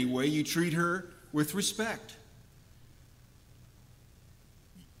family anyway, you treat her with respect.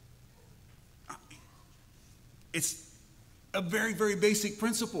 It's a very, very basic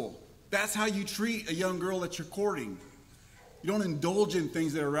principle. That's how you treat a young girl that you're courting. You don't indulge in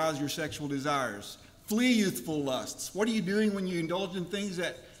things that arouse your sexual desires. Flee youthful lusts. What are you doing when you indulge in things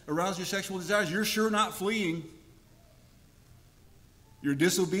that arouse your sexual desires? You're sure not fleeing. You're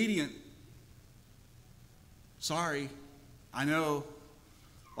disobedient. Sorry. I know.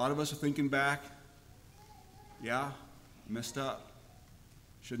 A lot of us are thinking back. Yeah, messed up.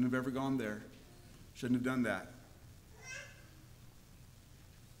 Shouldn't have ever gone there. Shouldn't have done that.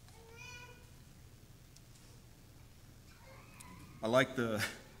 I like the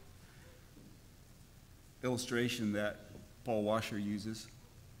illustration that Paul Washer uses.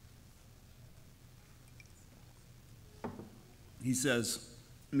 He says,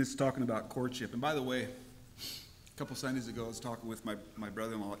 and it's talking about courtship. And by the way, a couple Sundays ago, I was talking with my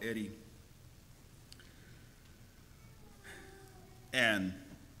brother-in-law, Eddie. And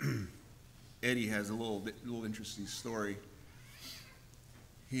Eddie has a little interesting story.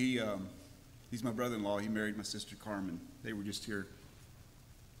 He's my brother-in-law. He married my sister Carmen. They were just here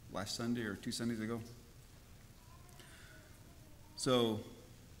last Sunday or 2 Sundays ago. So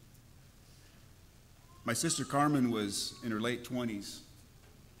my sister Carmen was in her late 20s,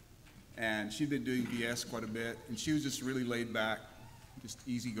 and she'd been doing VS quite a bit, and she was just really laid back, just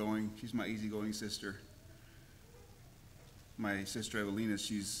easygoing. She's my easygoing sister. My sister Evelina,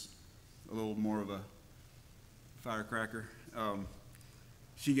 she's a little more of a firecracker.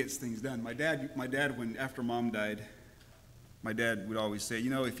 She gets things done. My dad, when after Mom died, my dad would always say,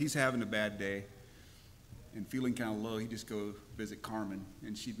 if he's having a bad day and feeling kind of low, he'd just go visit Carmen,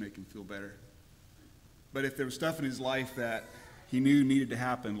 and she'd make him feel better. But if there was stuff in his life that he knew needed to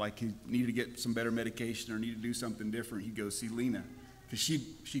happen, like he needed to get some better medication or needed to do something different, he'd go see Lena, because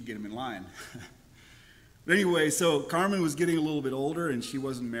she'd get him in line. But anyway, so Carmen was getting a little bit older, and she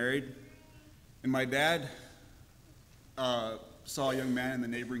wasn't married. And my dad saw a young man in the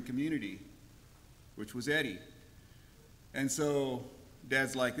neighboring community, which was Eddie. And so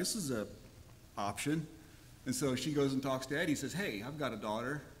Dad's like, this is an option. And so she goes and talks to Eddie, says, hey, I've got a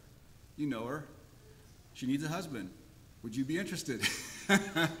daughter. You know her. She needs a husband. Would you be interested?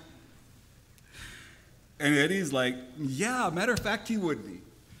 And Eddie's like, yeah, matter of fact, he would be.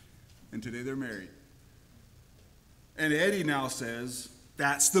 And today they're married. And Eddie now says,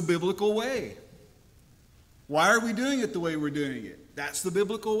 that's the biblical way. Why are we doing it the way we're doing it? That's the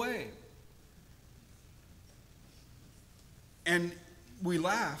biblical way. And we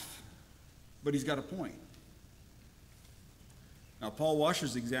laugh, but he's got a point. Now, Paul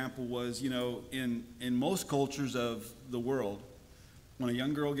Washer's example was, in most cultures of the world, when a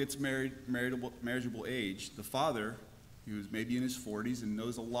young girl gets marriageable age, the father, who's maybe in his 40s and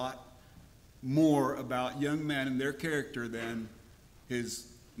knows a lot more about young men and their character than his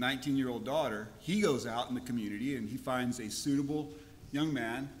 19-year-old daughter, he goes out in the community and he finds a suitable young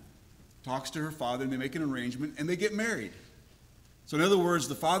man, talks to her father, and they make an arrangement, and they get married. So in other words,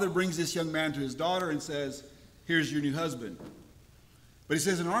 the father brings this young man to his daughter and says, here's your new husband. But he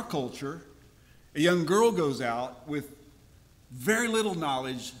says in our culture, a young girl goes out with very little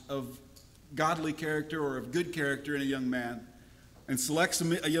knowledge of godly character or of good character in a young man and selects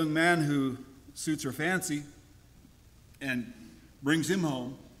a young man who suits her fancy and brings him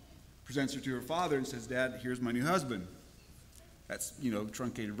home, presents her to her father and says, Dad, here's my new husband. That's,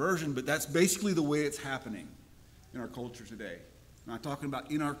 truncated version, but that's basically the way it's happening in our culture today. I'm not talking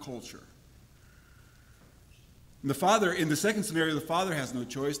about in our culture. And the father, in the second scenario, the father has no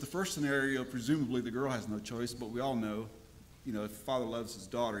choice. The first scenario, presumably the girl has no choice, but we all know, if the father loves his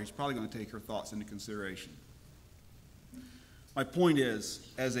daughter, he's probably going to take her thoughts into consideration. My point is,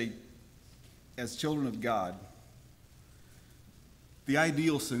 as children of God, the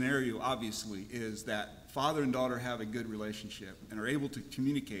ideal scenario, obviously, is that father and daughter have a good relationship and are able to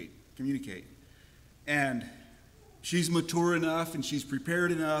communicate. And she's mature enough and she's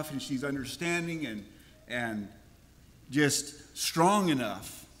prepared enough and she's understanding and just strong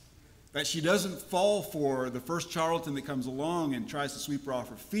enough that she doesn't fall for the first charlatan that comes along and tries to sweep her off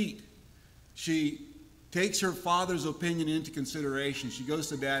her feet. She takes her father's opinion into consideration. She goes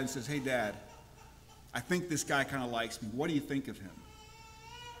to Dad and says, hey, Dad, I think this guy kind of likes me. What do you think of him?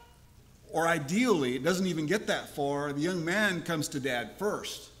 Or ideally, it doesn't even get that far. The young man comes to Dad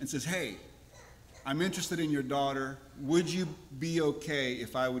first and says, hey, I'm interested in your daughter. Would you be okay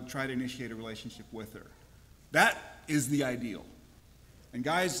if I would try to initiate a relationship with her? That is the ideal. And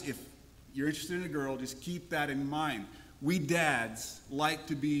guys, if you're interested in a girl, just keep that in mind. We dads like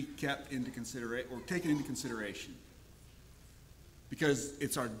to be kept into consideration or taken into consideration because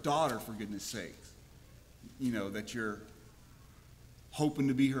it's our daughter, for goodness sakes, that you're hoping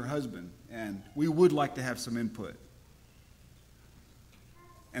to be her husband, and we would like to have some input.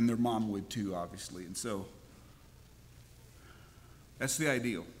 And their mom would too, obviously. And so that's the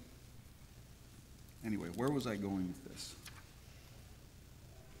ideal. Anyway, where was I going with this?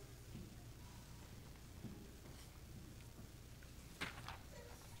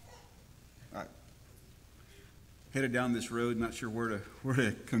 Headed down this road, not sure where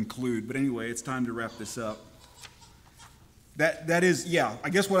to conclude, but anyway, it's time to wrap this up. That is, I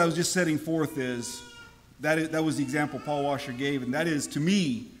guess what I was just setting forth is that was the example Paul Washer gave, and that is, to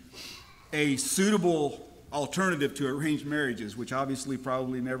me, a suitable alternative to arranged marriages, which obviously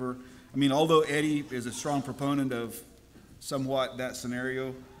probably never, although Eddie is a strong proponent of somewhat that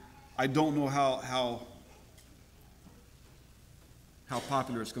scenario, I don't know how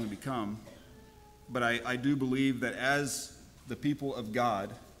popular it's going to become. But I do believe that as the people of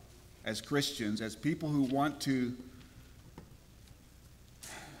God, as Christians, as people who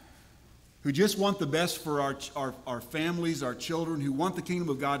just want the best for our families, our children, who want the kingdom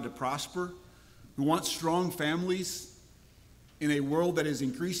of God to prosper, who want strong families in a world that is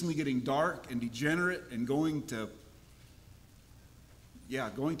increasingly getting dark and degenerate and going to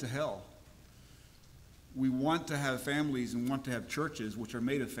hell. We want to have families and want to have churches which are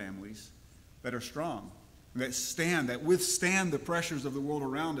made of families that are strong, that withstand the pressures of the world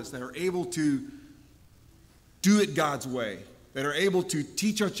around us, that are able to do it God's way, that are able to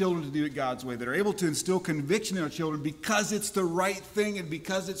teach our children to do it God's way, that are able to instill conviction in our children because it's the right thing and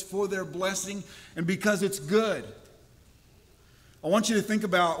because it's for their blessing and because it's good. I want you to think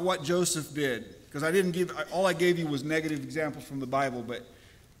about what Joseph did, because all I gave you was negative examples from the Bible,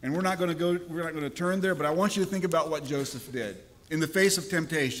 and we're not going to turn there, but I want you to think about what Joseph did. In the face of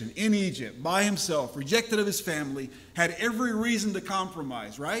temptation, in Egypt, by himself, rejected of his family, had every reason to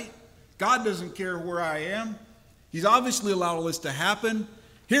compromise, right? God doesn't care where I am. He's obviously allowed all this to happen.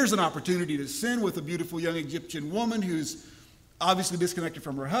 Here's an opportunity to sin with a beautiful young Egyptian woman who's obviously disconnected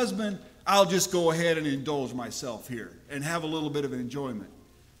from her husband. I'll just go ahead and indulge myself here and have a little bit of enjoyment.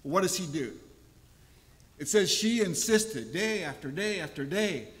 What does he do? It says she insisted day after day after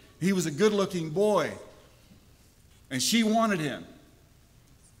day. He was a good-looking boy. And she wanted him.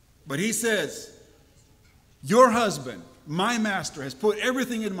 But he says, your husband, my master, has put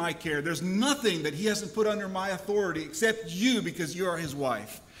everything in my care. There's nothing that he hasn't put under my authority except you, because you are his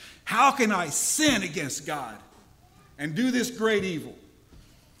wife. How can I sin against God and do this great evil?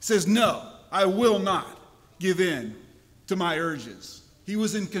 He says, no, I will not give in to my urges. He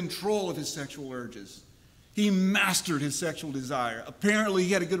was in control of his sexual urges. He mastered his sexual desire. Apparently,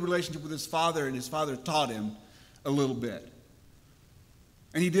 he had a good relationship with his father, and his father taught him a little bit.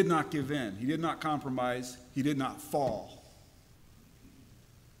 And he did not give in. He did not compromise. He did not fall.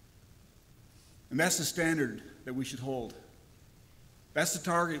 And that's the standard that we should hold. That's the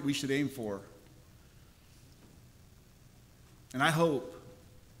target we should aim for. And I hope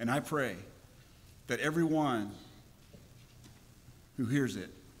and I pray that everyone who hears it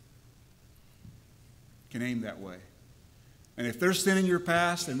can aim that way. And if there's sin in your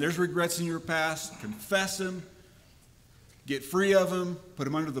past and there's regrets in your past, confess them, get free of them, put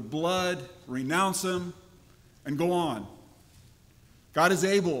them under the blood, renounce them, and go on. God is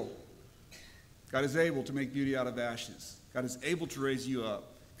able. God is able to make beauty out of ashes. God is able to raise you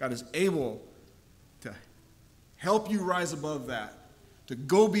up. God is able to help you rise above that, to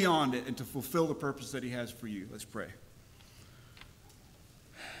go beyond it, and to fulfill the purpose that he has for you. Let's pray.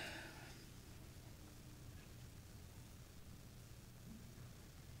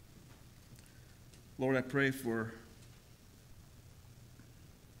 Lord, I pray for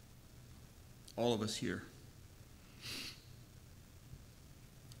all of us here.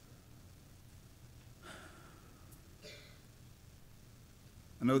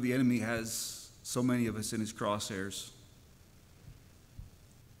 I know the enemy has so many of us in his crosshairs.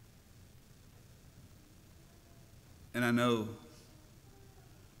 And I know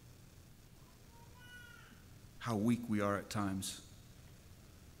how weak we are at times.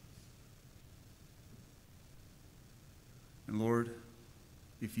 And Lord,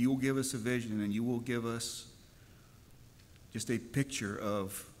 if you will give us a vision and you will give us just a picture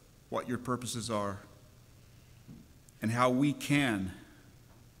of what your purposes are and how we can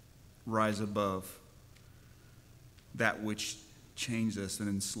rise above that which chains us and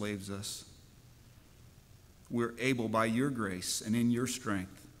enslaves us, we're able by your grace and in your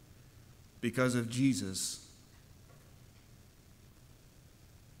strength, because of Jesus.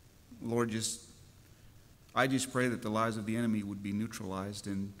 Lord, I just pray that the lies of the enemy would be neutralized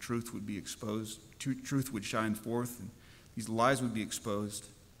and truth would be exposed. Truth would shine forth and these lies would be exposed.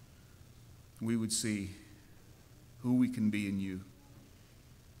 We would see who we can be in you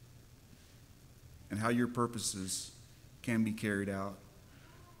and how your purposes can be carried out.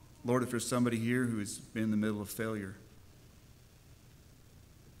 Lord, if there's somebody here who has been in the middle of failure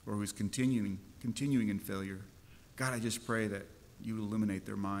or who's continuing in failure, God, I just pray that you would illuminate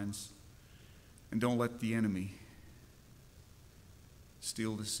their minds. And don't let the enemy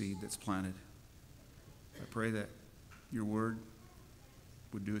steal the seed that's planted. I pray that your word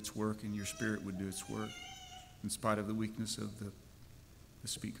would do its work and your spirit would do its work in spite of the weakness of the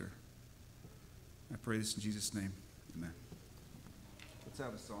speaker. I pray this in Jesus' name. Amen. Let's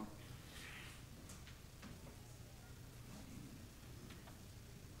have a song.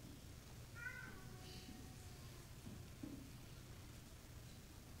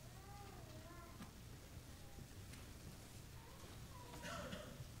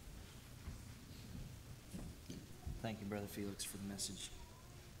 Thank you, Brother Felix, for the message.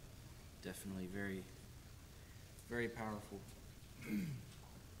 Definitely very, very powerful.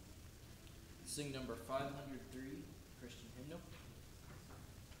 Sing number 503, Christian hymnal.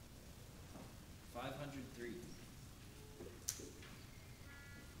 503.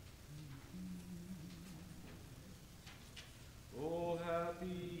 Oh,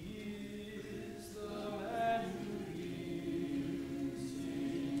 happy is the man who hears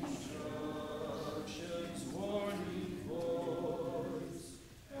instructions, warning voice,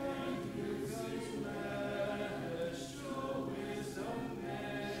 and with his maestro wisdom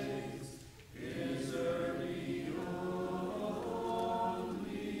makes his early oath.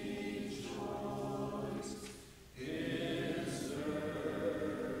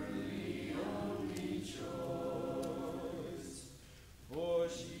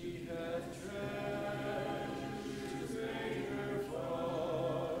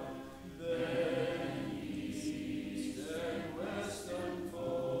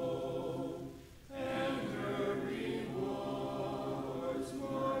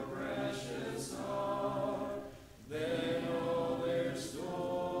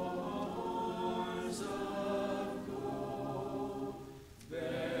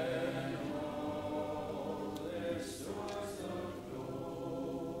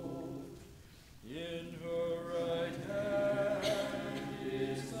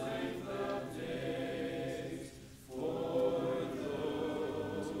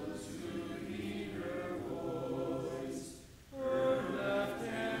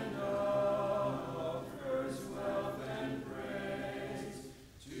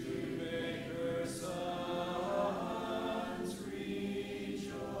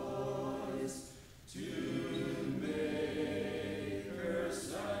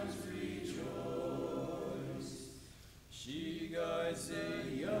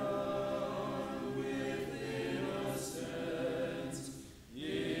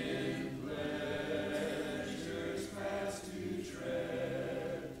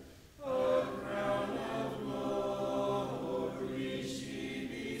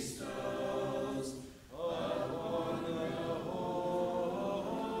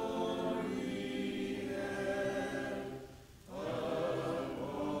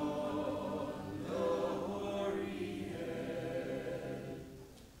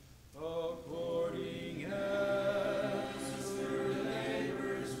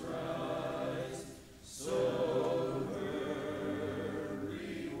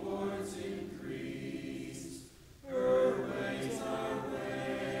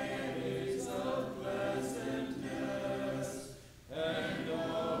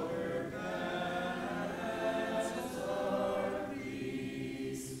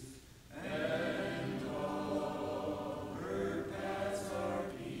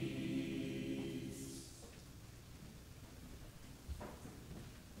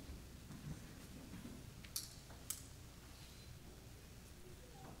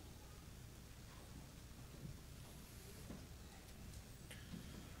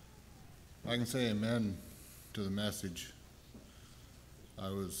 I can say amen to the message. I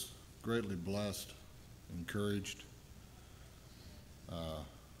was greatly blessed, encouraged.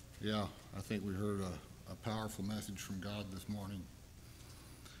 Yeah, I think we heard a powerful message from God this morning.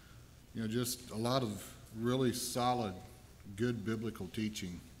 You know, just a lot of really solid, good biblical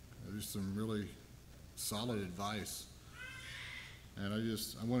teaching. There's some really solid advice. And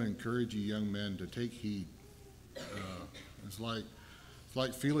I want to encourage you young men to take heed. It's like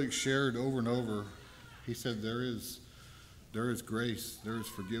Felix shared over and over. He said there is grace, there is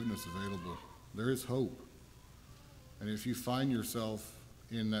forgiveness available, there is hope. And if you find yourself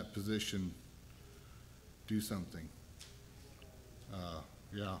in that position, do something.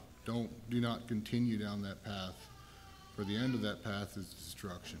 Do not continue down that path, for the end of that path is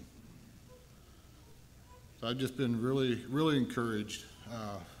destruction. So I've just been really, really encouraged.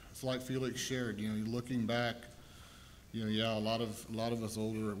 It's like Felix shared, you know, looking back, you know, yeah, a lot of us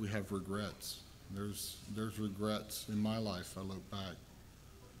older, we have regrets. There's regrets in my life. I look back,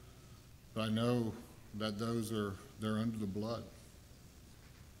 but I know that they're under the blood.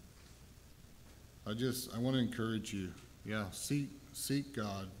 I want to encourage you. Yeah, seek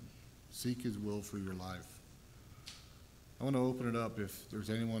God, seek His will for your life. I want to open it up if there's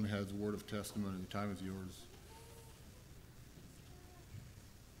anyone who has a word of testimony. The time is yours.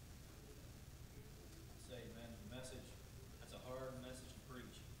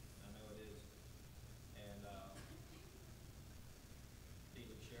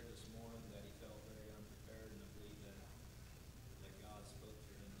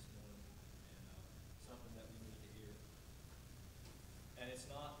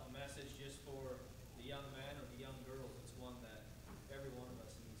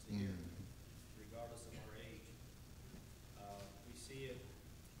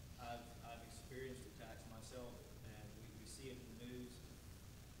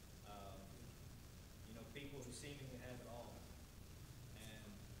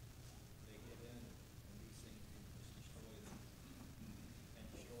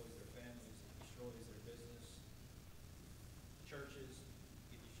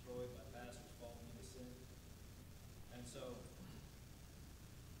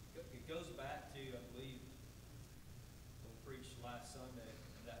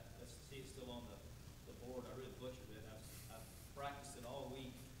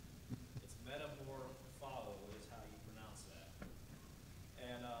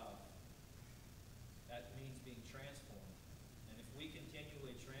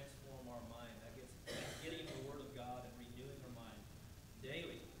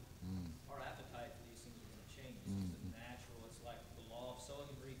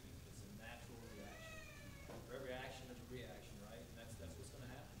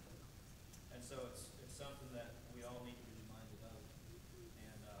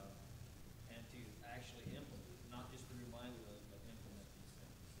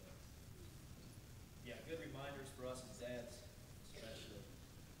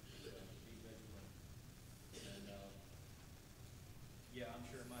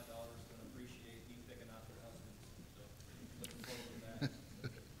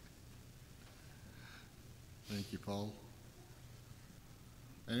 Thank you, Paul.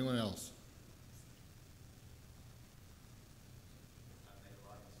 Anyone else? I've made a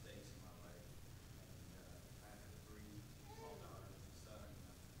lot of mistakes in my life. And I have 3 small daughters and a son.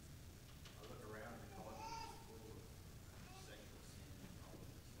 I look around and college is full of sexual sin and all of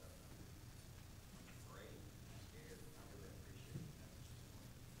this stuff. I'm afraid, I'm scared. I really appreciate the message this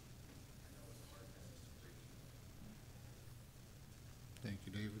morning. I know it's a hard message to preach. Thank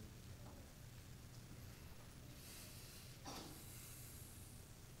you, David.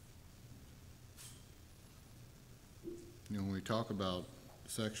 You know, when we talk about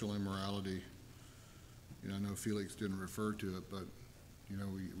sexual immorality, you know, I know Felix didn't refer to it, but, you know,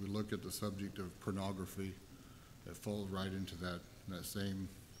 we look at the subject of pornography that falls right into that same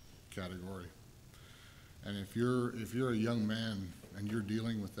category. And if you're a young man and you're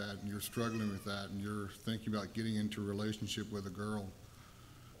dealing with that and you're struggling with that and you're thinking about getting into a relationship with a girl,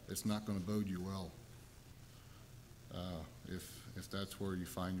 it's not going to bode you well. If that's where you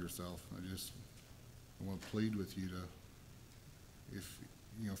find yourself, I want to plead with you to, if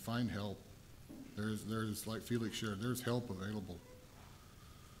you know, find help. There's like Felix shared, there's help available.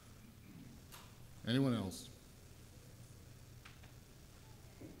 Anyone else?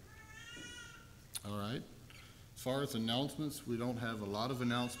 All right. As far as announcements, we don't have a lot of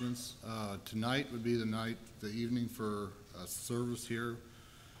announcements. Tonight would be the evening for a service here,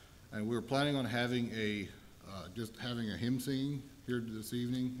 and we're planning on having just having a hymn singing here this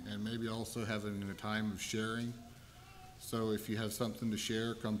evening, and maybe also having a time of sharing. So if you have something to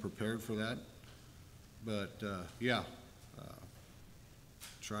share, come prepared for that. But,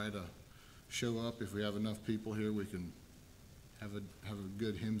 try to show up. If we have enough people here, we can have a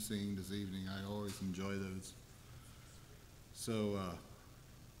good hymn singing this evening. I always enjoy those. So,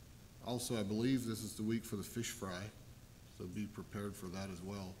 also, I believe this is the week for the fish fry, so be prepared for that as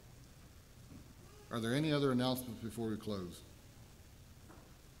well. Are there any other announcements before we close?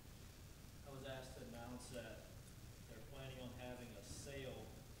 I was asked to announce that they're planning on having a sale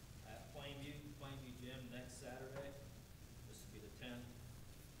at Plainview Gym next Saturday. This will be the 10th.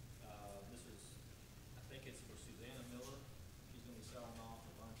 This is, I think it's for Susanna Miller. She's gonna be selling off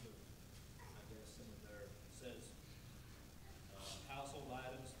a bunch of, I guess, some of their, it says, household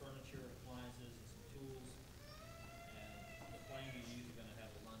items, furniture, appliances, and some tools. And the Plainview youth are gonna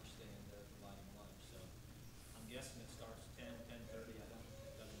have a lunch stand there providing lunch, so I'm guessing it starts 10:30. I don't,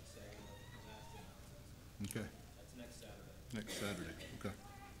 it doesn't say, but I was asked to announce it. Okay, That's next Saturday. next Saturday, okay.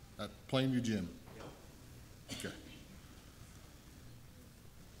 At Plainview Gym. Okay.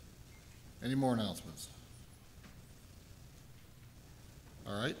 Any more announcements?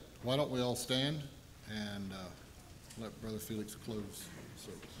 All right, why don't we all stand and let Brother Felix close the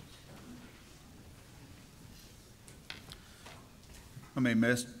service.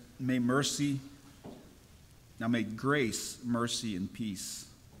 May grace, mercy, and peace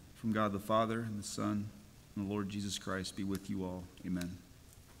from God the Father and the Son and the Lord Jesus Christ be with you all. Amen.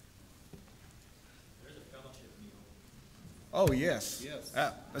 There's a fellowship meal. Oh, yes. Yes.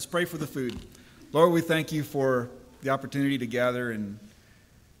 Let's pray for the food. Lord, we thank you for the opportunity to gather and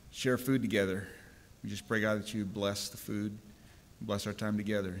share food together. We just pray, God, that you bless the food, bless our time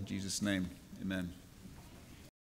together. In Jesus' name, amen.